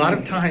 a lot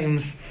of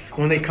times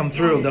when they come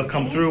through, they'll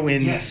come through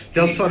and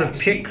they'll sort of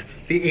pick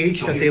the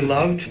age that they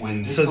loved,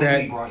 so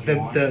that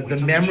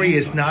the memory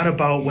is not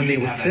about when they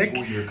were sick.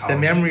 The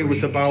memory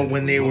was about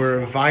when they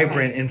were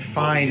vibrant and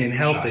fine and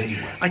healthy.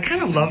 I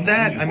kind of love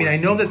that. I mean, I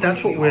know that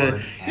that's what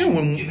we're, you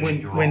know,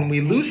 when we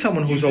lose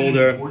someone who's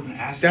older,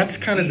 that's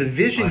kind of the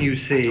vision you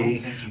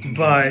see.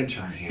 But,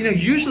 you know,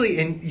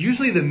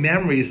 usually the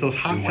memories, those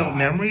heartfelt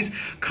memories,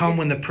 come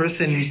when the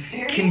person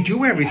can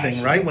do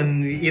everything, right?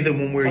 Either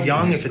when we're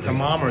young, if it's a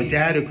mom or a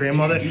dad or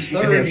grandmother,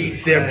 and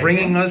they're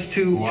bringing us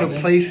to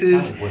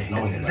places.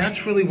 enough,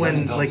 that's really when,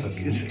 young adults like, of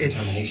unique it's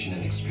determination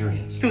and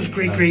experience. those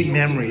great An great ideal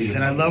memories,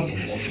 and I love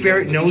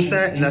Spirit knows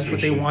that, and that's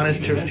what they want us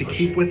to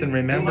keep with and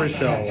remember.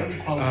 So,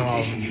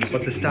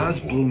 but the stars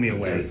blew me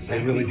away.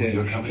 They really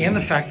did, and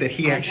the fact that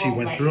he actually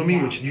went through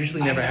me, which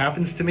usually never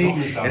happens to me.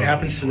 It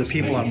happens to the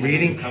people I'm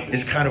reading.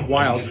 Is kind of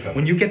wild.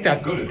 When you get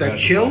that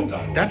chill,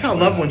 that's our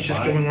loved ones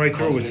just going right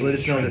through us to let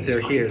us know that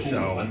they're here.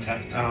 So,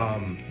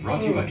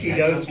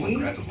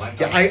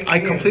 yeah, I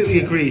completely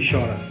agree,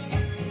 Shauna.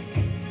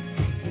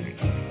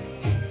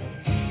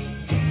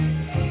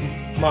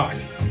 Mark,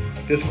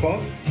 this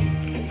calls?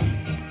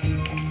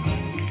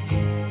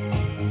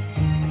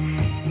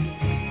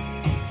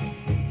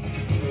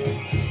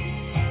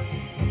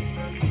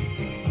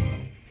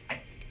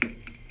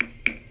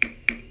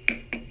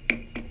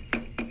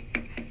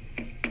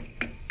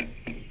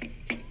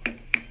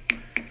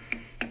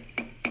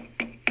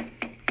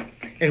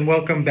 And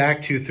welcome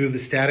back to Through the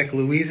Static.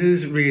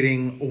 Louise's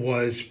reading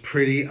was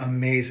pretty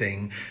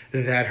amazing.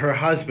 That her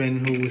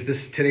husband, who was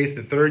today's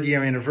the 3rd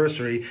year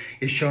anniversary,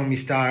 is showing me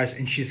stars,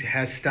 and she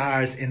has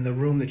stars in the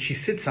room that she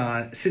sits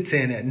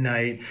in at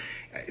night.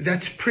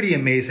 That's pretty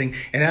amazing.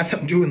 And as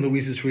I'm doing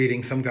Louise's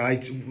reading, some guy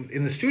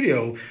in the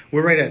studio,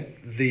 we're right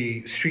at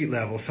the street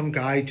level. Some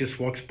guy just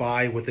walks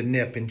by with a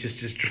nip and just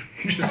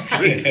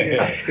drinking it.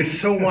 It's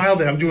so wild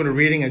that I'm doing a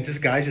reading and this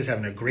guy's just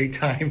having a great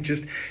time,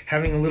 just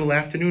having a little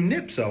afternoon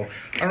nip. So,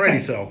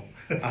 alrighty, so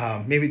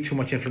maybe too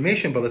much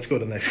information, but let's go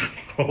to the next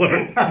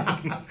caller.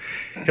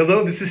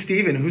 Hello, this is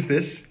Steven. Who's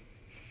this?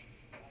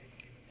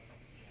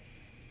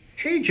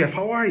 Hey, Jeff,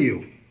 how are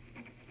you?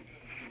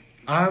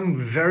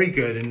 I'm very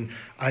good, and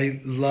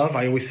I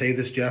always say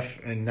this, Jeff,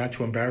 and not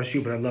to embarrass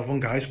you, but I love when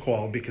guys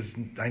call because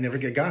I never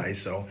get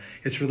guys, so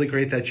it's really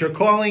great that you're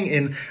calling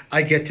and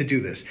I get to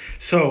do this.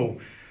 So,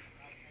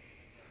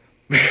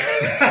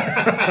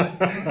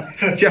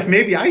 Jeff,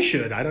 maybe I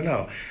should, I don't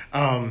know.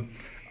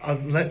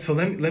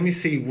 Let me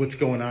see what's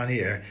going on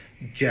here,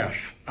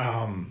 Jeff.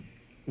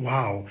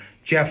 Wow,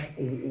 Jeff,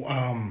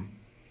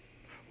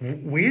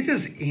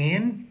 where's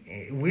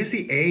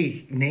the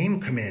A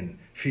name come in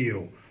for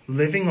you?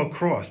 Living or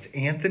crossed?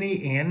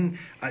 Anthony, Ann,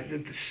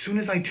 as soon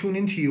as I tune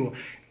into you,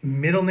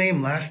 middle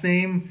name, last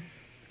name,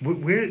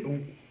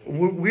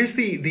 where's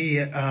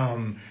the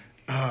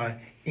Ann?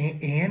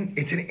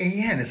 It's an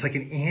A-N. It's like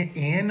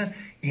an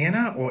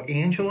Anna or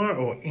Angela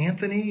or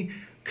Anthony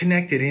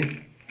connected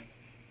in.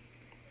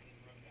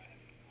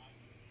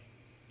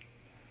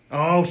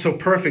 Oh, so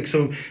perfect.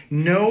 So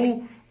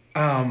no,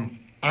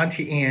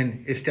 Auntie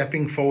Ann is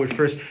stepping forward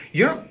first.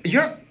 Your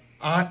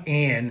Aunt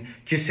Ann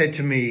just said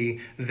to me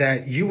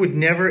that you would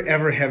never,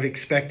 ever have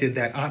expected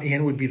that Aunt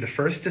Ann would be the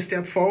first to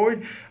step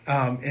forward.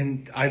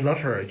 And I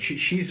love her.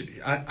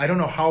 I don't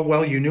know how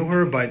well you knew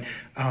her, but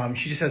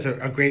she just has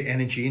a great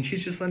energy, and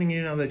she's just letting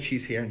you know that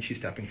she's here and she's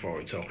stepping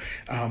forward. So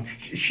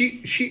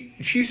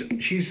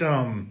she's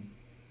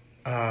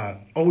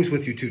always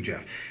with you too,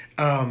 Jeff.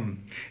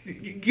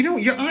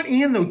 Your Aunt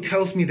Ann, though,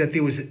 tells me that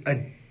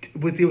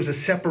there was a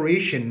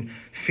separation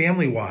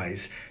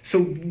family-wise.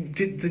 So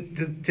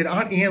did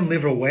Aunt Ann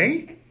live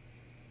away?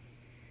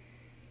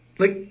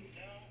 Like,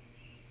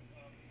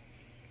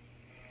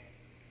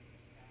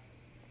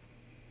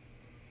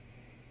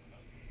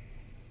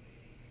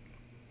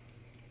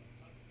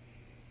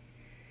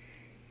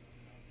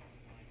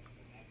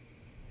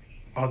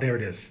 oh, there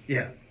it is.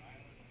 Yeah.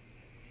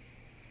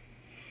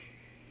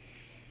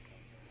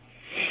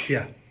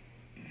 Yeah.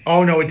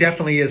 Oh no, it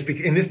definitely is.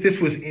 And this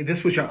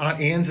was your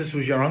Aunt Ann's. This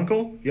was your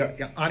uncle, your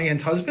Aunt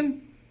Ann's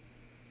husband.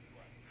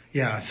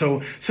 Yeah.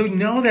 So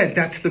know that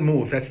that's the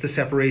move. That's the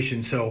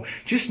separation. So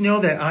just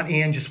know that Aunt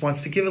Ann just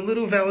wants to give a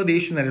little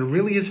validation that it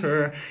really is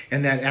her,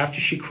 and that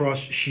after she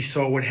crossed, she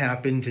saw what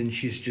happened, and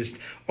she's just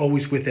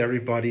always with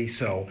everybody.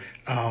 So,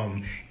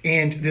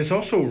 and there's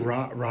also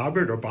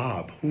Robert or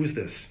Bob. Who is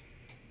this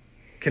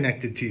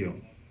connected to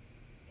you?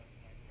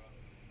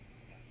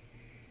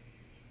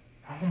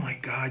 Oh my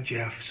God,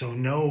 Jeff. So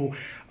know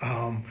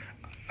that,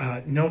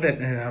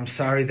 and I'm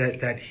sorry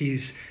that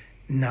he's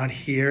not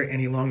here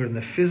any longer in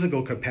the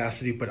physical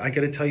capacity, but I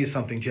got to tell you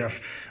something,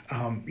 Jeff.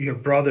 Your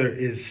brother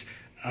is,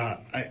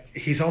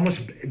 he's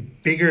almost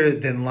bigger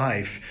than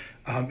life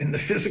in the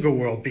physical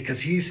world, because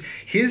he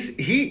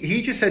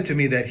just said to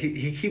me that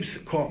he keeps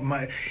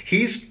calling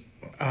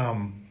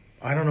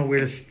I don't know where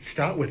to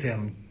start with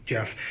him,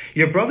 Jeff.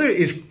 Your brother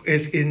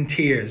is in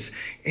tears,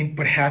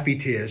 but happy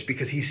tears,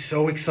 because he's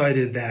so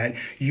excited that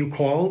you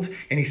called,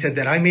 and he said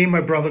that I made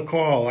my brother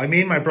call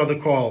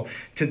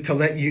to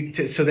let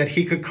you so that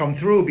he could come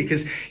through,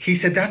 because he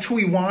said that's who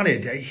he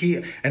wanted.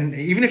 And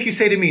even if you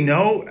say to me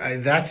no,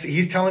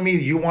 he's telling me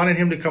you wanted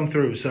him to come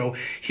through. So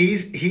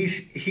Jeff,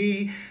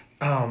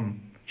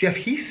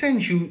 he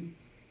sends you.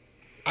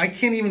 I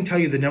can't even tell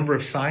you the number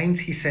of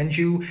signs he sends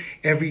you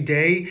every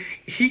day.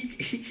 He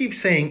keeps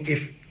saying,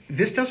 if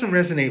this doesn't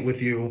resonate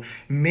with you,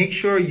 make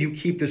sure you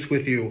keep this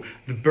with you.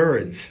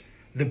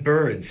 The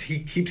birds. He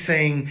keeps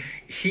saying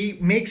he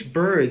makes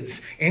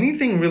birds,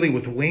 anything really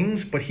with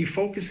wings, but he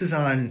focuses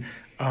on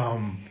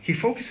he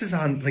focuses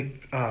on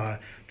like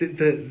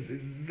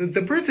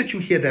the birds that you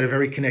hear that are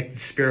very connected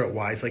spirit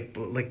wise, like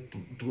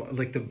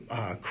the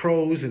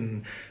crows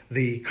and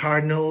the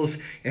cardinals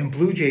and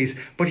blue jays.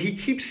 But he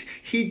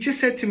just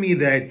said to me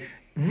that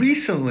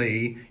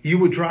recently you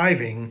were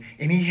driving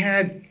and he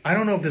had, I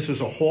don't know if this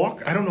was a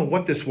hawk, I don't know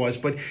what this was,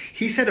 but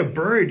he said a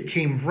bird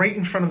came right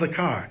in front of the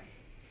car.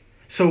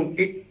 So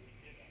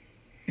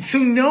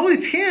no,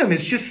 it's him.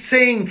 It's just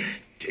saying,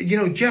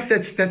 Jeff,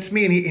 that's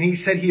me. And he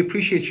said he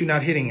appreciates you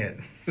not hitting it.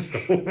 So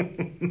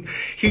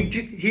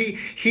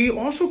he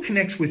also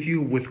connects with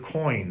you with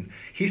coin.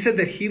 He said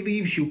that he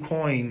leaves you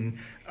coin,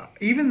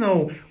 even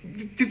though,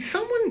 did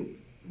someone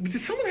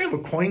have a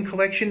coin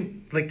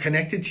collection like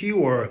connected to you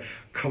or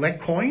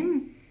collect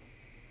coin?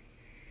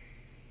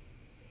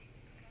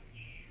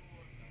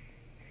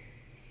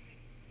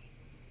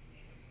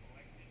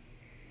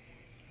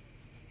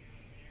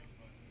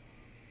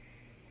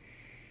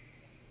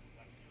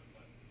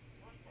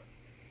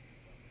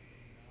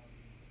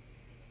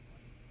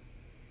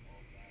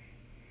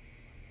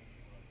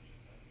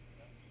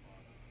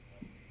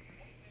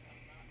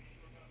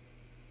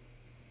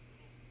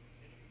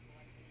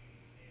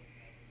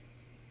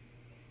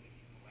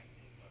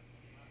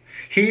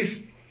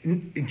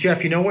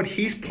 Jeff, you know what?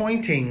 He's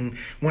pointing.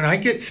 When I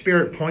get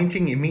spirit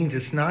pointing, it means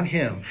it's not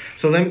him.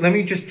 So let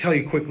me just tell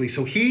you quickly.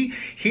 So he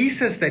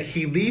says that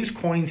he leaves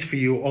coins for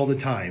you all the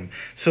time.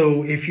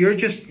 So if you're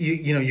just,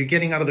 you're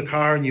getting out of the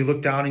car and you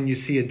look down and you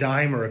see a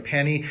dime or a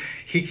penny,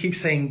 he keeps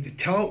saying,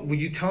 will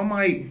you tell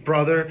my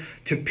brother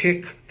to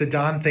pick the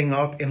Don thing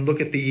up and look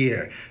at the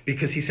year?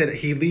 Because he said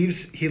he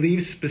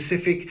leaves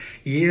specific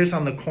years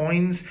on the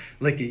coins,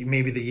 like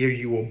maybe the year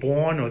you were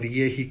born or the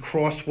year he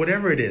crossed,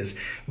 whatever it is.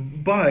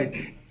 But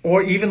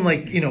or even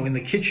like, in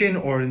the kitchen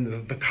or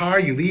in the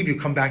car, you leave, you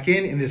come back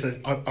in and there's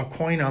a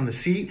coin on the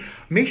seat.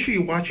 Make sure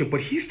you watch it.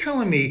 But he's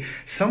telling me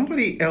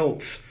somebody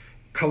else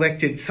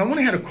someone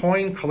had a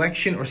coin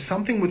collection or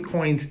something with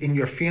coins in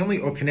your family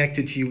or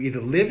connected to you, either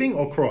living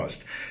or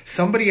crossed.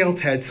 Somebody else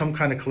had some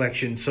kind of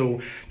collection.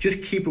 So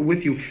just keep it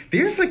with you.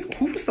 There's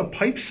who was the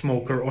pipe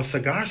smoker or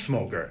cigar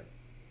smoker?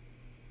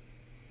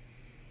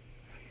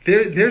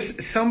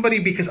 There's somebody,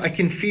 because I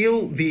can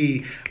feel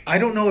I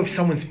don't know if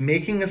someone's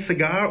making a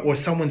cigar or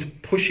someone's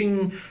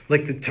pushing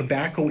like the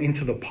tobacco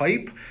into the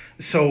pipe.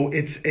 So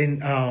it's in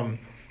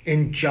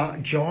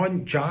John,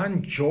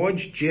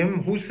 George,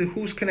 Jim,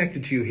 who's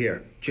connected to you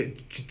here?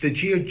 The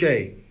G or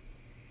J?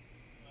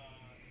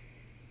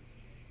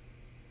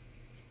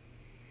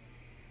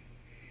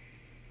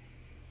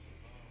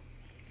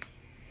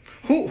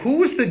 Who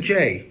was the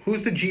J?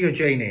 Who's the G or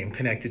J name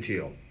connected to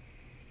you?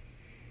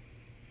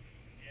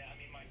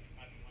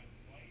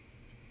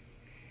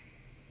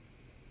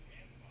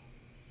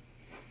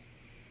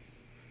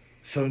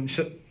 So,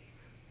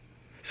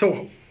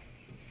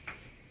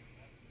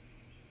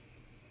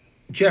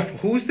 Jeff,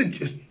 who's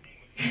the?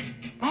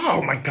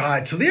 Oh my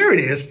God! So there it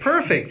is,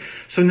 perfect.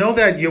 So know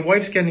that your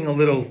wife's getting a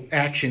little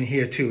action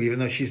here too, even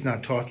though she's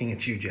not talking.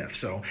 It's you, Jeff.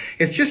 So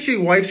it's just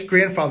your wife's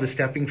grandfather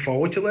stepping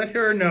forward to let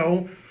her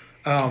know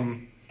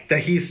that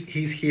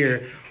he's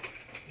here.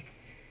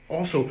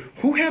 Also,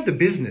 who had the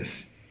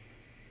business?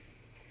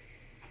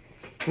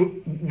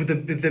 With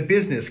the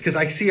business, because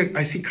I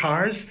see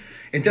cars.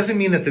 It doesn't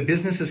mean that the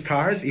business is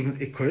cars, even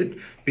it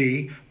could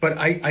be, but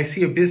I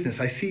see a business.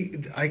 I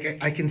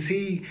can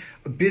see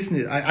a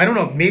business. I don't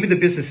know, maybe the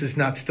business is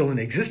not still in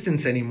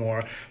existence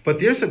anymore, but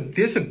there's a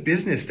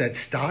business that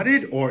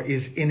started or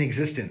is in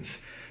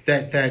existence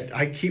that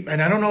I keep, and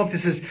I don't know if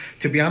this is,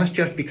 to be honest,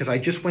 Jeff, because I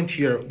just went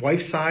to your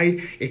wife's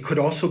side. It could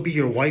also be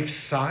your wife's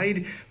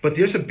side, but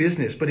there's a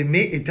business, but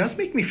it does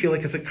make me feel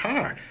like it's a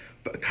car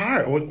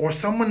or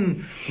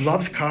someone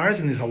loves cars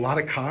and there's a lot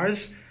of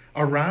cars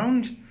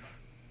around.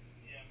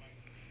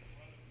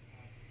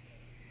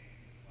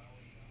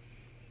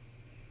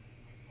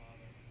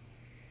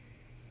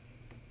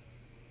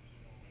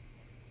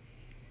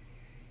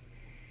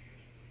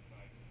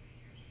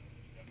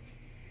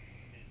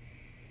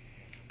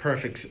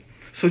 Perfect.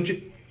 So,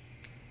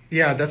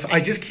 yeah,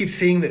 I just keep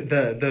seeing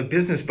the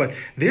business, but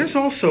there's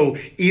also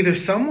either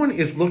someone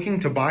is looking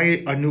to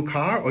buy a new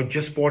car or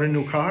just bought a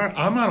new car.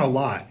 I'm on a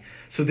lot.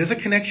 So there's a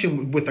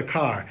connection with the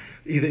car.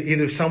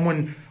 Either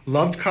someone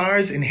loved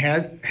cars and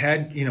had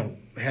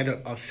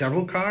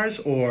several cars,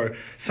 or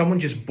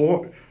someone just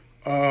bought.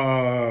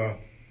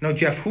 No,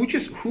 Jeff, who?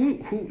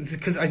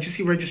 Because I just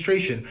see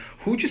registration.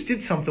 Who just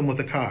did something with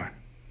the car?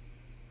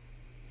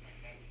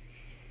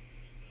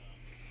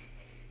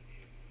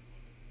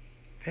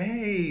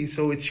 Hey,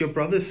 so it's your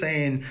brother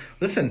saying,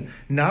 listen,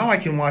 now I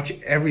can watch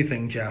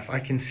everything, Jeff. I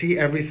can see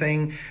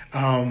everything.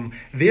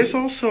 There's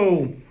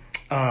also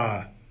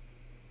a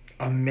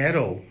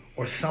medal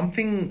or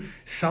something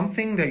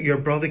that your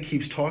brother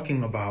keeps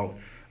talking about.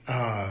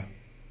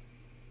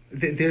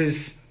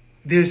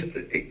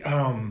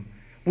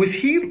 Was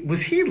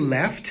he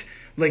left,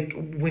 like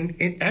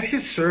when at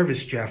his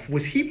service, Jeff,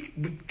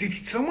 did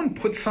someone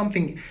put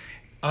something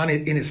on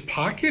it in his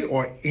pocket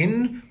or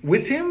in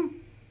with him?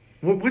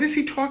 What is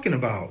he talking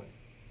about?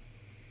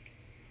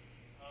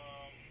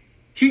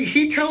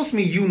 He tells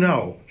me you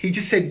know. He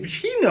just said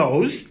he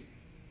knows.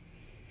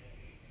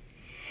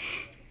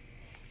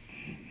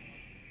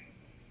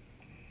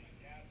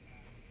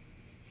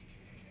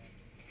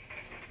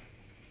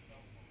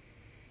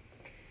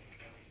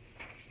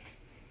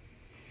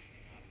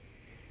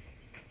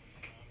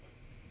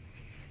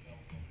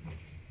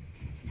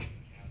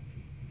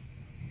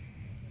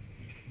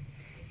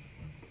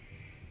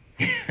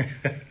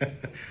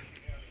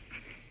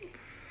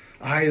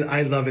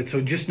 I love it.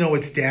 So just know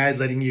it's Dad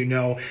letting you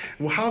know.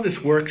 Well, how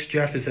this works,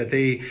 Jeff, is that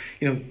they,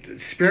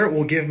 Spirit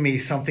will give me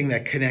something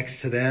that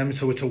connects to them.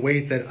 So it's a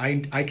way that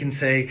I can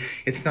say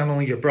it's not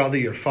only your brother,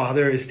 your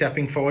father is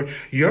stepping forward.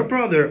 Your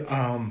brother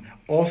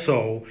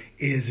also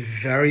is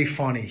very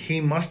funny.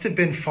 He must have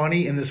been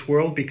funny in this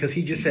world because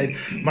he just said,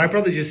 my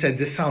brother just said,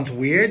 this sounds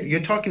weird.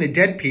 You're talking to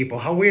dead people.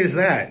 How weird is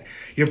that?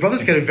 Your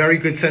brother's got a very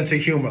good sense of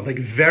humor, like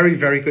very,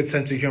 very good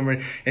sense of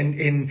humor.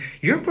 And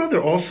your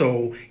brother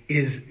also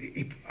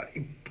is,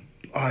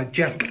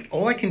 Jeff,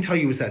 all I can tell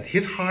you is that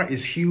his heart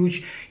is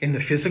huge in the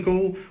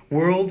physical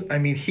world. I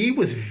mean, he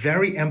was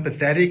very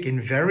empathetic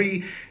and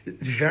very,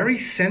 very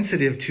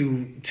sensitive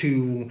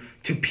to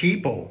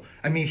people.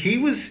 I mean, he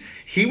was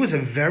a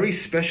very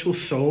special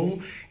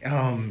soul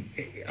on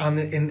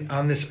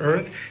this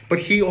earth. But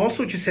he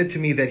also just said to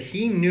me that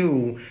he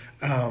knew.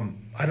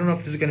 I don't know if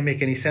this is going to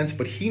make any sense,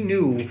 but he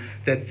knew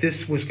that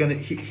this was going to.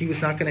 He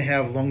was not going to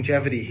have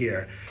longevity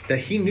here. That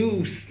he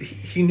knew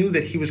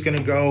that he was going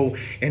to go,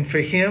 and for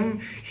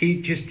him,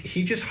 he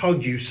just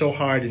hugged you so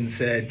hard and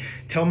said,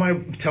 "Tell my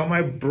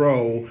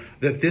bro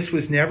that this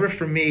was never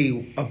for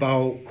me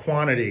about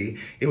quantity.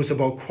 It was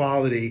about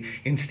quality."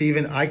 And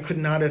Stephen, I could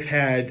not have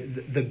had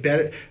the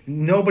better.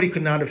 Nobody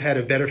could not have had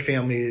a better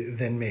family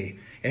than me.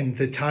 And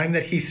the time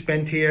that he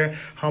spent here,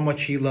 how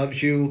much he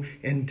loves you,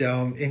 and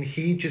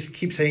he just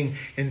keeps saying,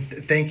 and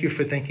thank you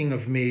for thinking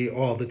of me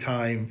all the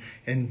time,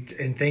 and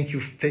thank you,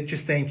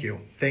 just thank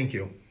you.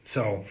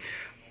 So,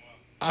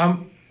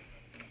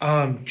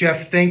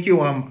 Jeff, thank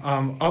you.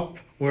 I'm up.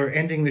 We're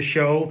ending the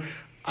show.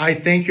 I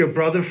thank your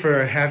brother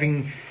for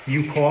having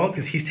you call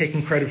because he's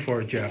taking credit for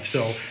it, Jeff.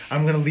 So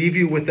I'm going to leave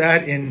you with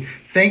that, and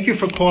thank you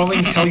for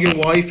calling. Tell your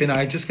wife, and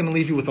I'm just going to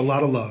leave you with a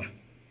lot of love.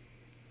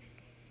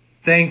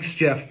 Thanks,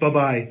 Jeff.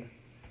 Bye-bye.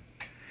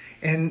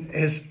 And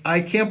as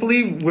I can't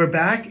believe we're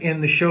back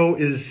and the show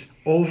is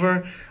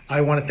over.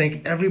 I want to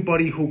thank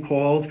everybody who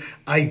called.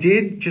 I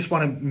did just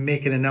want to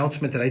make an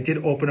announcement that I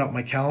did open up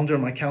my calendar.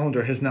 My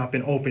calendar has not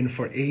been open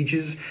for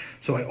ages,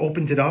 so I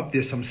opened it up.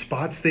 There's some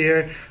spots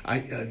there.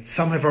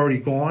 Some have already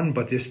gone,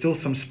 but there's still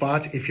some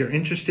spots if you're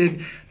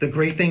interested. The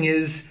great thing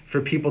is,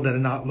 for people that are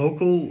not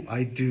local,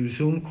 I do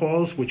Zoom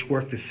calls, which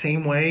work the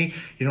same way.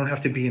 You don't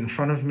have to be in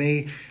front of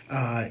me.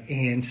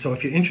 And so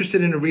if you're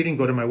interested in a reading,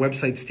 go to my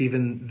website,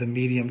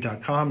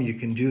 stephenthemedium.com. You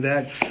can do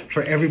that.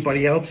 For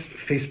everybody else,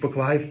 Facebook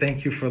Live,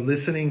 thank you for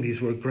listening. These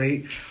were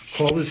great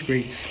callers,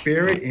 great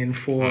spirit. And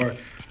for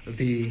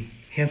the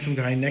handsome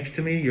guy next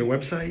to me, your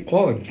website?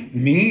 Oh,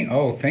 me?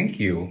 Oh, thank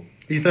you.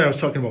 You thought I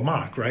was talking about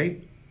Mark,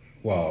 right?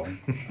 Well,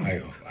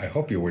 I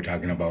hope you were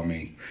talking about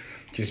me.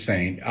 Just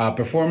saying.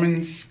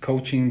 Performance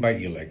Coaching by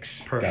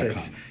Elix.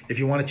 Perfect. If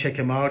you want to check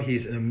him out,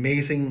 he's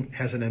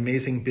has an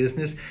amazing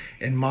business.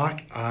 And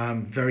Mark,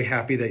 I'm very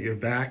happy that you're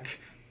back.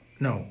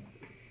 No,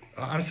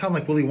 I sound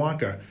like Willy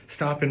Wonka.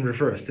 Stop and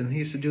reverse. And he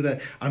used to do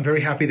that. I'm very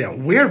happy that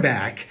we're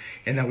back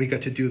and that we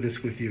got to do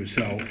this with you.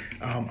 So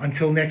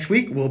until next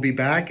week, we'll be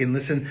back and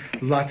listen.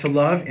 Lots of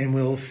love, and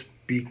we'll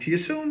speak to you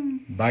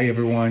soon. Bye,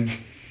 everyone.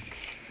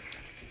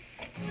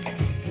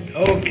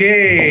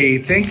 Okay,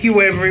 thank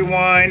you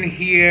everyone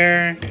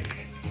here.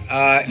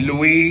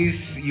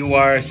 Luis, you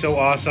are so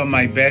awesome.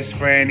 My best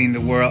friend in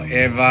the world,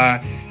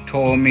 Eva,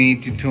 told me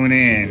to tune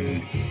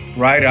in.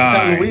 Right on. Is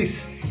that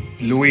Luis?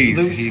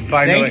 Luis. He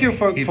finally, thank you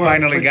for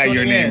got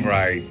your name in.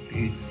 right.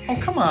 Oh,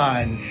 come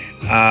on.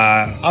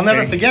 I'll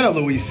never forget it,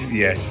 Luis.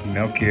 Yes,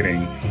 no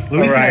kidding.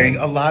 Luis has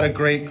a lot of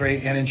great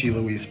energy,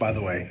 Luis, by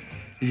the way.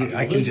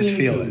 I can just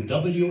feel it.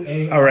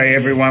 All right,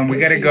 everyone, we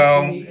got to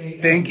go.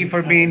 Thank you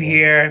for being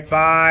here.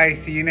 Bye.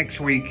 See you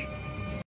next week.